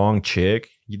such a long chick.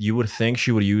 You would think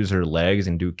she would use her legs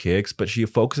and do kicks, but she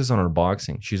focuses on her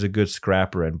boxing. She's a good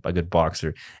scrapper and a good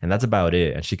boxer, and that's about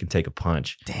it. And she can take a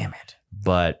punch. Damn it.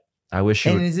 But I wish she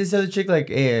And would. is this other chick like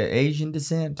Asian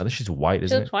descent? I think she's white, She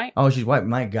isn't looks it? white. Oh, she's white.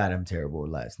 My God, I'm terrible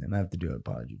with last name. I have to do an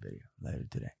apology video later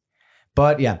today.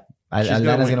 But yeah, She's gonna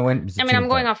Aldana's win. going to win. It's a I mean, I'm team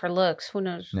going fight. off her looks. Who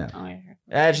knows? Yeah. Oh,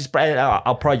 yeah. She's probably,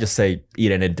 I'll probably just say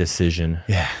Irene decision.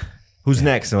 Yeah. Who's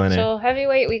next, Elena? So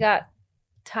heavyweight, we got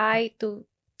Tai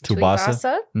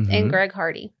Tuivasa? Mhm. and Greg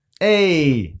Hardy.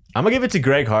 Hey, I'm gonna give it to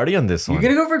Greg Hardy on this you're one.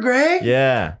 going to go for Greg?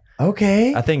 Yeah,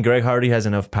 Okay. I think Greg Hardy has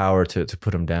enough power to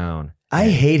put him down. I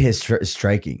hate his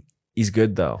striking. He's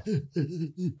good though.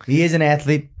 He is an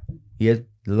athlete. He is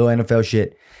a little NFL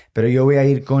shit. Pero yo voy a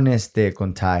ir con Tai. Is it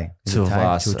Tai?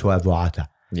 Tuivasa. Tuivasa.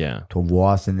 Yeah.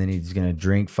 Tuivasa, and then he's going to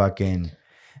drink fucking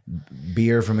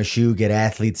beer from a shoe, get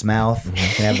athlete's mouth, and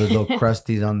have those little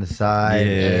crusties on the side.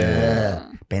 Yeah.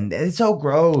 It's so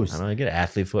gross. I don't know. You get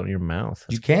athlete foot in your mouth.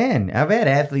 You can. I've had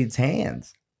athletes'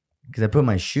 hands because I put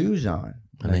my shoes on.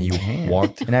 And then you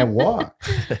walked. And I walked.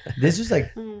 This was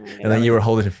like... And then you were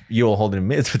holding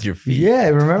mitts with your feet. Yeah,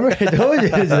 remember? I told you.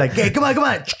 It was like, hey, come on.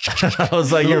 I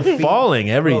was like, you're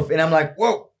falling every... And I'm like,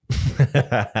 whoa.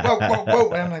 Whoa.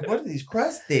 And I'm like, what are these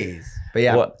crusties? But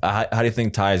yeah. How do you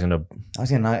think Ty is going to... He's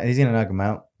going to knock him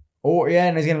out.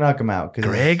 And he's going to knock him out.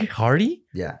 Greg Hardy?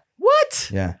 Yeah.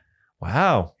 What? Yeah.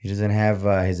 Wow. He doesn't have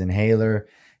his inhaler.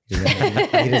 He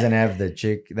doesn't have the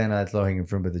chick. Then that's low hanging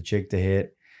fruit, but the chick to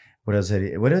hit. What else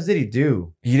did he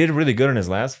do? He did really good in his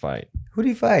last fight. Who did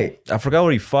he fight? I forgot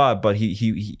what he fought, but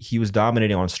he was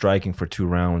dominating on striking for 2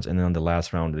 rounds, and then on the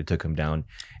last round they took him down.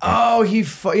 Oh, he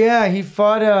fought. I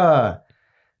forgot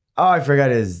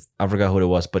who it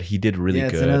was, but he did really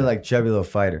good. It's another like chubby little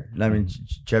fighter. I mean,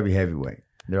 chubby heavyweight.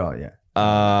 They're all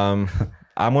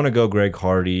I'm gonna go Greg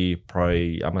Hardy.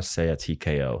 Probably I'm gonna say a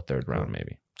TKO 3rd round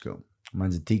maybe. Cool.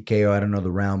 Mine's a TKO. I don't know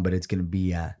the round, but it's gonna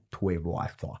be a 12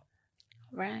 watts.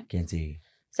 Right. Can't see.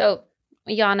 So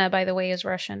Yana, by the way, is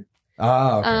Russian.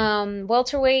 Oh, okay.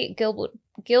 Welterweight,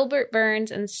 Gilbert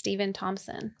Burns and Stephen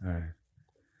Thompson. All right.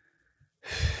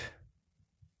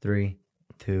 3,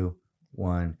 2,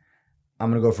 1. I'm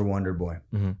gonna go for Wonder Boy,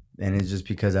 and it's just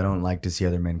because I don't like to see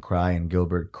other men cry, and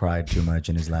Gilbert cried too much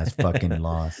in his last fucking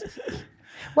loss.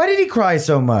 Why did he cry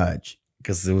so much?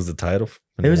 Because it was the title.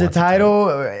 It was a title,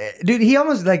 dude. He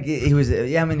almost like he was.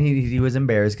 Yeah, I mean, he was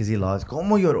embarrassed because he lost.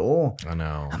 Como lloró? I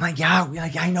know. I'm like, yeah,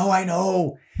 I know.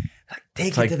 Like,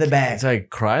 take it to the back. It's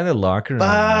like cry in the locker room.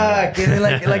 Fuck. And then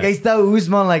like ahí está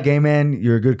Usman, like, hey man,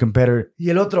 you're a good competitor. Y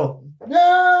el otro,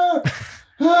 no.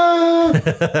 And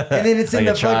then it's like in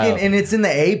the fucking, and it's in the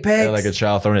apex. Yeah, like a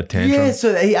child throwing a tantrum. Yeah,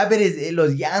 so I bet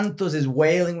los llantos, his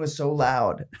wailing was so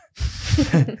loud.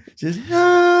 Just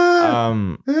I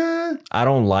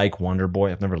don't like Wonder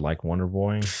Boy. I've never liked Wonder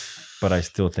Boy, but I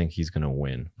still think he's gonna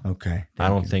win. Okay. I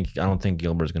don't think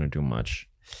Gilbert's gonna do much.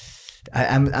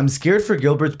 I'm scared for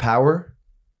Gilbert's power,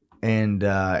 and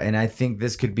I think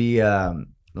this could be Wonder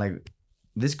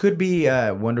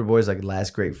Boy's like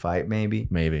last great fight, maybe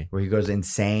where he goes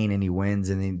insane and he wins,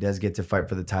 and he does get to fight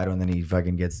for the title, and then he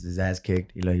fucking gets his ass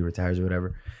kicked. He retires or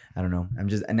whatever. I don't know. I'm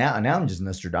just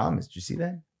Nostradamus. Did you see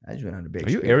that? I just went on a big. Are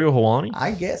you Ariel Helwani?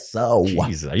 I guess so.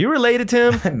 Jeez, are you related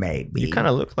to him? Maybe. You kind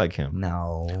of look like him.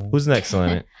 No. Who's next on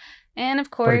it? And of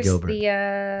course,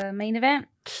 the main event: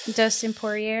 Dustin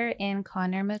Poirier and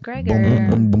Conor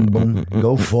McGregor. Boom, boom, boom, boom.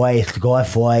 Go first.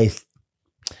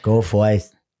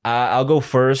 I'll go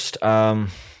first.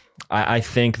 I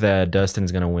think that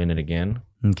Dustin's gonna win it again.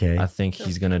 Okay. I think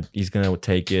he's gonna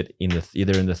take it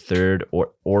either in the 3rd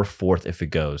or 4th if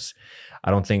it goes.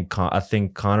 I think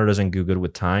Conor doesn't do good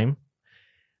with time.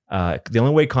 The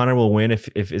only way Conor will win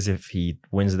is if he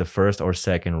wins the 1st or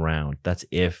 2nd round. That's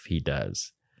if he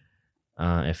does.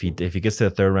 If he gets to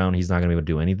the 3rd round, he's not gonna be able to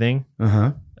do anything.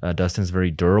 Dustin's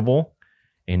very durable,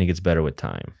 and he gets better with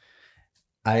time.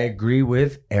 I agree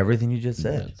with everything you just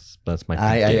said. That's my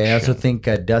prediction. I also think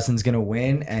Dustin's going to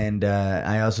win, and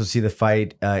I also see the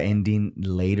fight ending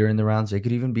later in the round, so it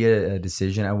could even be a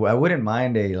decision. I wouldn't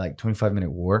mind a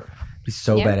 25-minute war. It'd be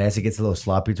so badass. It gets a little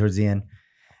sloppy towards the end,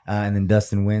 and then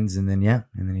Dustin wins, and then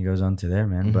he goes on to there,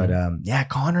 man. Mm-hmm. But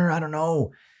Conor, I don't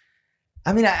know.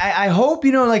 I mean, I hope,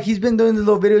 like he's been doing the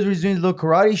little videos where he's doing the little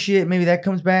karate shit. Maybe that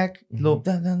comes back.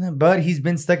 But he's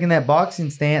been stuck in that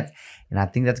boxing stance, and I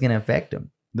think that's going to affect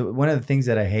him. One of the things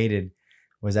that I hated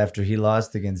was after he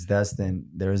lost against Dustin,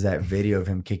 there was that video of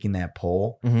him kicking that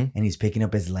pole, and he's picking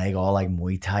up his leg all like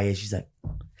Muay Thai. She's like,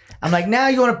 I'm like, now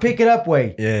you want to pick it up,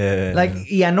 way? Yeah. Like,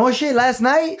 anoche last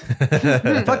night?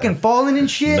 Fucking falling and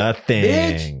shit? Nothing.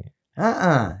 Bitch.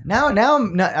 Now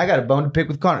I'm not, I got a bone to pick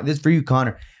with Conor. This is for you,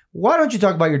 Conor. Why don't you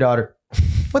talk about your daughter?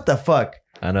 What the fuck?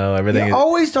 I know everything. He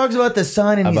always talks about the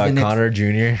son and about Conor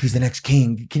Jr. He's the next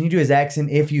king. Can you do his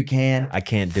accent if you can? I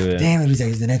can't do it. Damn it,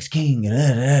 he's the next king.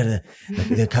 The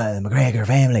McGregor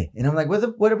family. And I'm like,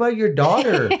 what about your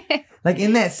daughter? Like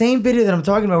in that same video that I'm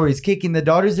talking about where he's kicking, the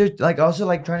daughter's there like also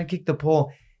like trying to kick the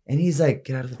pole. And he's like,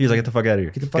 get out of the frame. He's like, get the fuck out of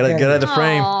here. Get out of the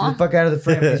frame. Get the fuck out of the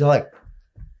frame. He's all like,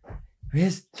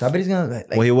 so I bet he's gonna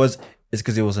well, it's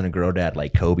because he wasn't a grow dad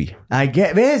like Kobe. I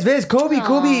get Kobe.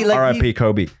 Like R.I.P.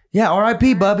 Kobe. Yeah,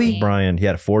 R.I.P. Bubby. Brian, he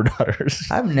had 4 daughters.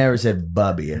 I've never said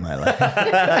Bubby in my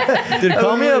life. Dude,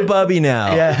 call me a Bubby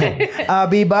now. Yeah, I'll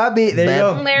be Bubby. There you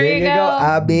go. There you go.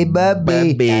 I'll be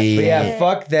Bubby. But yeah,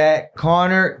 fuck that.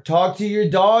 Conor, talk to your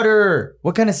daughter.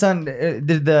 What kind of son?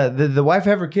 Did the wife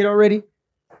have her kid already?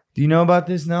 Do you know about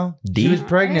this now? D. She was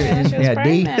pregnant. Yeah, she was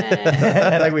pregnant.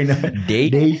 D. Like we know.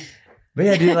 D. But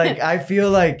yeah, dude, like I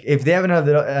feel like if they have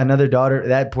another daughter,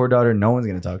 that poor daughter, no one's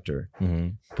gonna talk to her.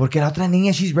 Porque la otra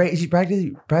niña, she's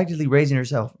practically raising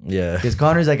herself. Yeah. Because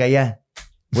Connor's like, yeah,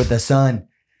 with the son,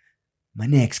 my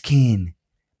next kin.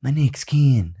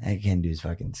 I can't do his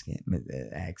fucking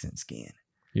accent skin.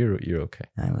 You're okay.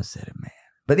 I almost said it, man.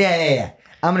 But yeah.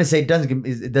 I'm gonna say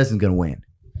Dustin's gonna win.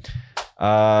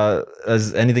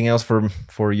 Is anything else for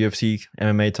UFC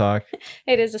MMA talk?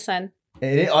 It is a son.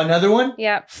 Another one?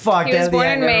 Yeah. Fuck. He was born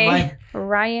in May. Mind.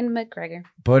 Ryan McGregor.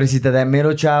 Pobrecita, that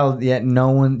middle child. Yeah, no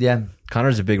one. Yeah.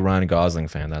 Connor's a big Ryan Gosling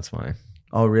fan. That's why.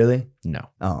 Oh, really? No.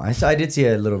 Oh, I did see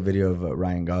a little video of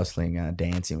Ryan Gosling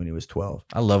dancing when he was 12.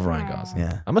 I love Ryan Gosling.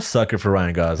 Yeah. I'm a sucker for Ryan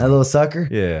A Gosling. little sucker?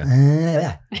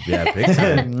 Yeah. Yeah, big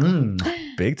time.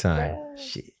 Big time.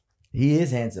 Shit. He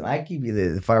is handsome. I keep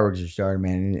the fireworks are starting,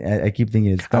 man. I keep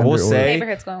thinking it's thunder. I will say,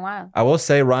 neighborhood's going wild. I will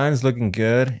say Ryan's looking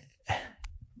good.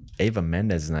 Ava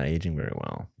Mendes is not aging very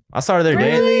well. I saw her the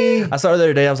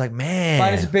other day. I was like, man.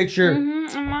 Find us a picture.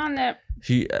 Mm-hmm, I'm on it.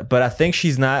 But I think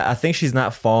she's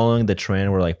not following the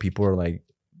trend where like people are like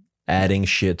adding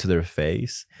shit to their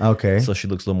face. Okay. So she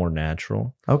looks a little more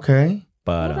natural. Okay.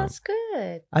 But Well, that's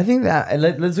good. I think that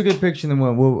let's look at a picture and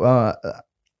then we'll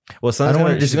Selena's I don't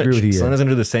want to disagree with you. Selena's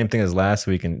gonna do the same thing as last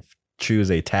week and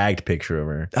choose a tagged picture of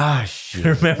her. Shit.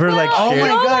 Remember, like, Oh Cher, my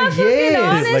God,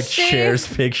 yes. like Cher's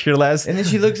picture last. And then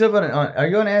she looks up on are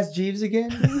you on Ask Jeeves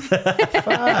again?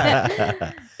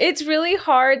 Fuck. It's really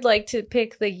hard, like, to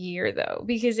pick the year though,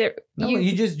 because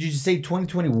You just say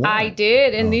 2021. I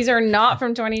did, and these are not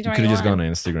from 2021. You could have just gone to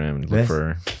Instagram and look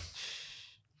for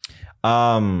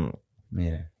her.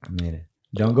 Made it.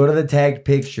 Don't go to the tagged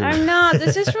picture. I'm not.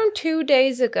 This is from 2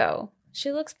 days ago.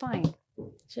 She looks fine.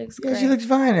 She looks great. She looks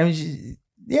fine. I mean, she's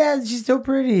still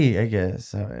pretty, I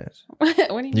guess. What do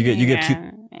you You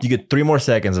mean? get 3 more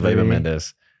seconds of Ava 3,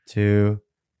 Mendes. 2,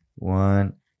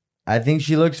 1. I think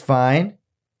she looks fine.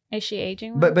 Is she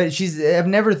aging well? But I've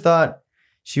never thought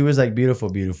she was like beautiful.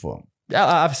 Yeah,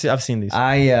 I've seen these.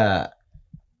 I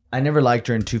never liked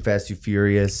her in Too Fast, Too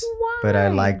Furious. Why? But I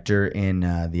liked her in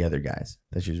the other guys.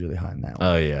 That she was really hot in that one.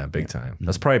 Oh yeah, big time.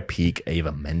 That's probably peak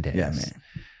Ava Mendes. Yeah, man.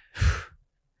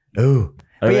 Ooh.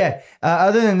 But yeah,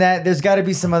 other than that, there's got to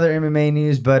be some other MMA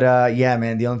news. But yeah,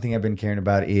 man, the only thing I've been caring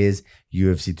about is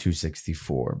UFC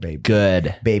 264, baby.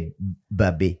 Good. Baby.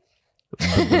 Baby. He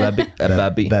forgot.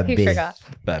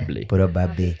 Baby. Put up,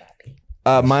 baby.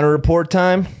 Minor report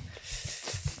time.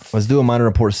 Let's do a minor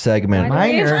report segment.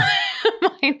 Minor.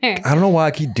 I don't know why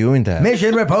I keep doing that.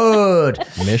 Mission report.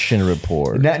 Mission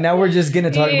report. Now we're just going to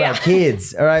talk about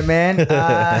kids. All right, man.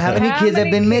 How many kids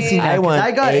have been missing?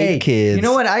 I got 8 kids. You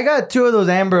know what? I got 2 of those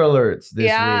Amber Alerts this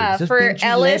week. Just for pinches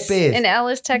Ellis lepes. in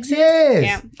Ellis, Texas. Yes.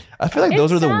 Yeah. I feel like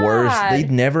those are It's the worst. sad. They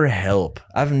never help.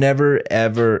 I've never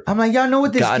ever. I'm like, y'all know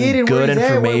what this gotten kid and good where he's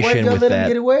at. Why information y'all with let that. him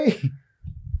get away?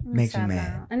 I'm Makes me sad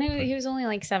mad. now. I knew he was only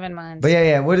like 7 months. But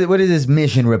yeah. What is this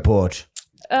mission report?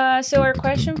 So our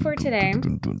question for today,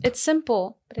 it's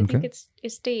simple, but I think it's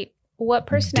deep. What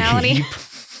personality?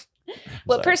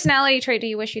 What personality trait do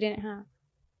you wish you didn't have?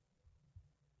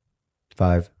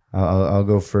 5. I'll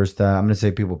go first. I'm gonna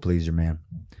say people pleaser, man.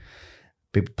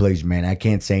 People pleaser, man. I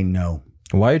can't say no.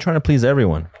 Why are you trying to please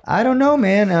everyone? I don't know,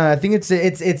 man. I think it's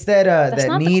that That's that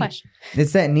not the need. question.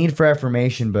 It's that need for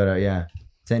affirmation. But yeah,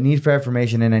 it's that need for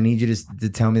affirmation, and I need you to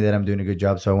tell me that I'm doing a good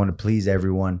job. So I want to please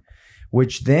everyone.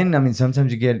 Which then, I mean,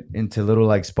 sometimes you get into little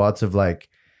like spots of like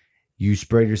you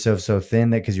spread yourself so thin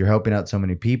that because you're helping out so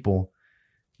many people.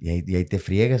 Y ahí te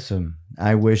friegas.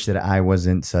 I wish that I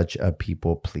wasn't such a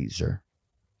people pleaser.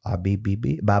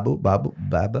 Is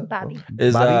Bobby?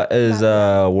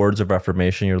 words of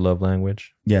affirmation your love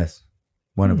language? Yes,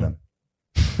 one of them.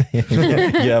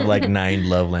 You have like 9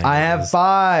 love languages. I have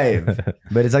 5,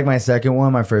 but it's like my second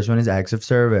one. My first one is acts of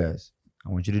service. I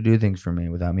want you to do things for me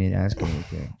without me asking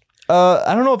anything.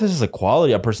 I don't know if this is a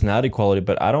quality, a personality quality,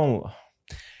 but I don't.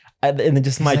 And it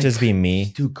just might just be me.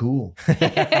 He's too cool.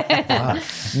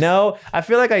 No, I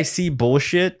feel like I see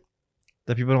bullshit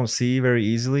that people don't see very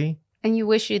easily, And you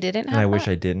wish you didn't have and I wish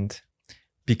that? I didn't,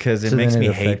 because it So makes then me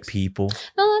it hate affects- people.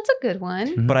 No, that's a good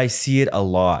one. But I see it a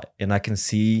lot, and I can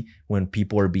see when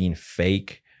people are being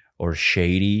fake or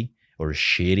shady or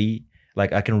shitty.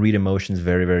 Like I can read emotions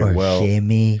very, very Or well.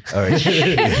 shimmy. Or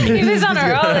He was on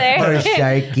a roll there. Or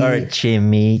sharky. or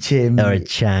chimmy. Chimmy. Or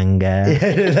changa.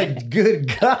 Like,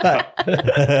 good God.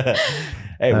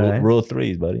 Hey, All right. rule of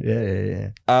 3s, buddy. Yeah.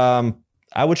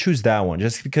 I would choose that one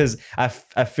just because I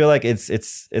feel like it's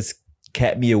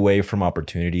kept me away from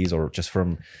opportunities or just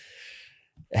from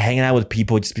hanging out with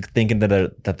people just thinking that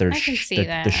they're I can see the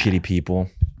that. shitty people.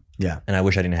 Yeah. And I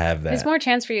wish I didn't have that. There's more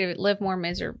chance for you to live more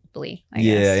miserably. I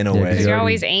Yeah, guess. in a Yeah, way. Because you're already-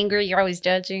 always angry. You're always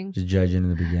judging. Just judging in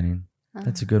the beginning.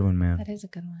 That's a good one, man. That is a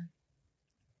good one.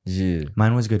 Yeah.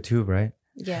 Mine was good too, right?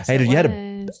 Yes. Hey, it dude, you had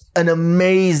was. An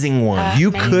amazing one. You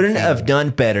Amazing. couldn't have done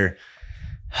better.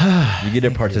 You get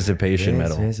a participation Yes,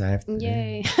 medal. Yes, I have to.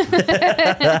 Yay.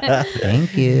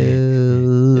 Thank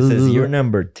you. It says you're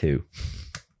number 2.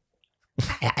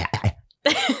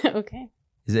 Okay.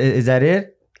 Is that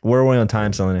it? Where are we on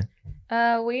time, Selena?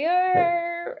 We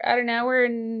are at an hour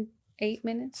and 8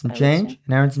 minutes. Some I would change? say.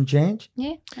 An hour and some change?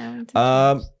 Yeah. Hour and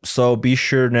some change. So be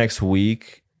sure next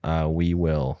week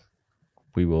we're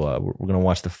gonna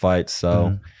watch the fight.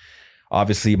 So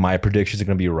obviously my predictions are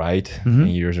gonna be right Mhm.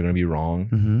 and yours are gonna be wrong.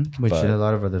 Mm-hmm. Which But- a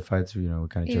lot of other fights, we kind of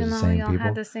chose Even the though same we all people.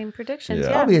 had the same predictions. Yeah.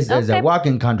 Yeah. Obviously, there's a Okay.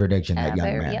 walking contradiction, that young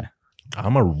there, man. yep.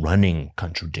 I'm a running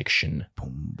contradiction.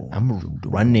 Boom, boom, I'm doo, doo,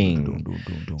 running. doo, doo,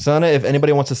 doo, doo. Sana, if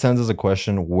anybody wants to send us a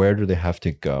question, where do they have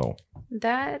to go?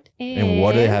 That is. And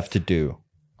what do they have to do?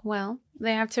 Well,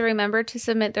 they have to remember to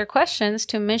submit their questions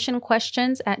to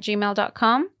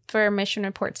missionquestions@gmail.com for a mission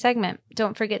report segment.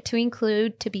 Don't forget to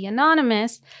include to be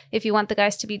anonymous if you want the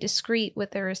guys to be discreet with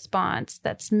their response.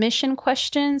 That's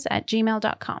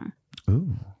missionquestions@gmail.com.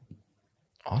 Ooh.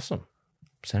 Awesome.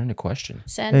 Send in a question.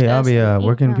 Send Hey, us Abby, an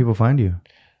where can email. people find you?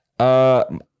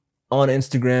 On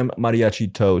Instagram,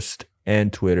 Mariachi Toast,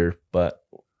 and Twitter, but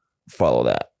follow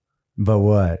that. But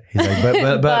what? He's like,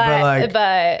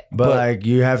 but like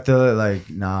you have to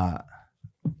not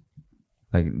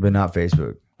but not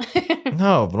Facebook.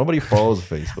 No, but nobody follows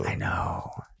Facebook. I know.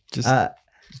 Just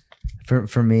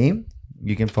For me,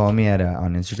 you can follow me at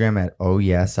on Instagram at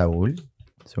Saul.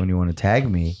 So when you want to tag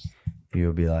me,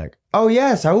 you'll be like, oh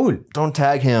yeah, Saul. don't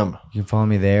tag him. You can follow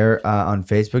me there on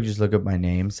Facebook. Just look up my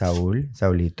name, Saul,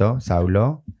 Saulito,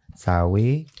 Saulo,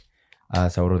 Sawi,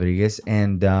 Saul Rodriguez,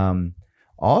 and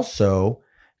also,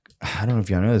 I don't know if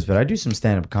y'all know this, but I do some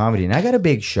stand-up comedy, and I got a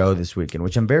big show this weekend,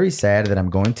 which I'm very sad that I'm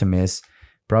going to miss.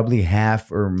 Probably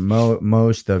half or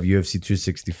most of UFC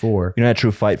 264. You're not a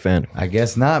true fight fan. I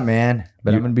guess not, man.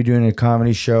 But I'm gonna be doing a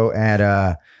comedy show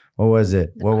at what was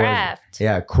it? What Craft. was it?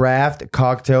 Yeah, Craft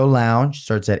Cocktail Lounge.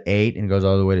 Starts at 8 and goes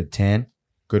all the way to 10.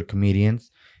 Good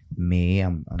comedians. Me,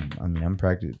 I'm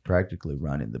practically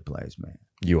running the place, man.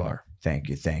 You are. Thank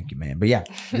you, man. But yeah,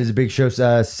 this is a big show.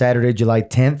 Saturday, July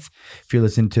 10th. If you're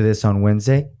listening to this on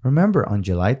Wednesday, remember on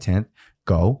July 10th,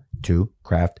 go to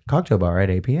Craft Cocktail Bar at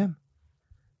 8 p.m.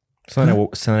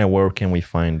 Selena, where can we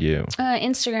find you?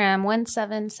 Instagram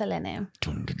 17selene.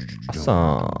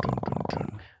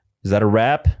 Awesome. Is that a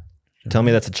wrap? Tell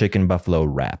me that's a chicken buffalo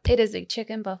wrap. It is a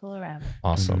chicken buffalo wrap.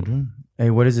 Awesome. Hey,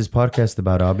 what is this podcast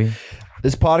about, Abby?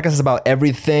 This podcast is about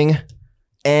everything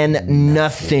and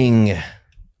nothing.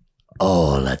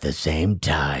 All at the same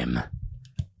time.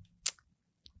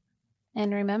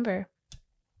 And remember,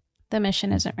 the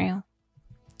mission isn't real.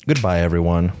 Goodbye,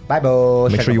 everyone. Bye, bo.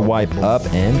 Make sure you wipe up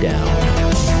and down.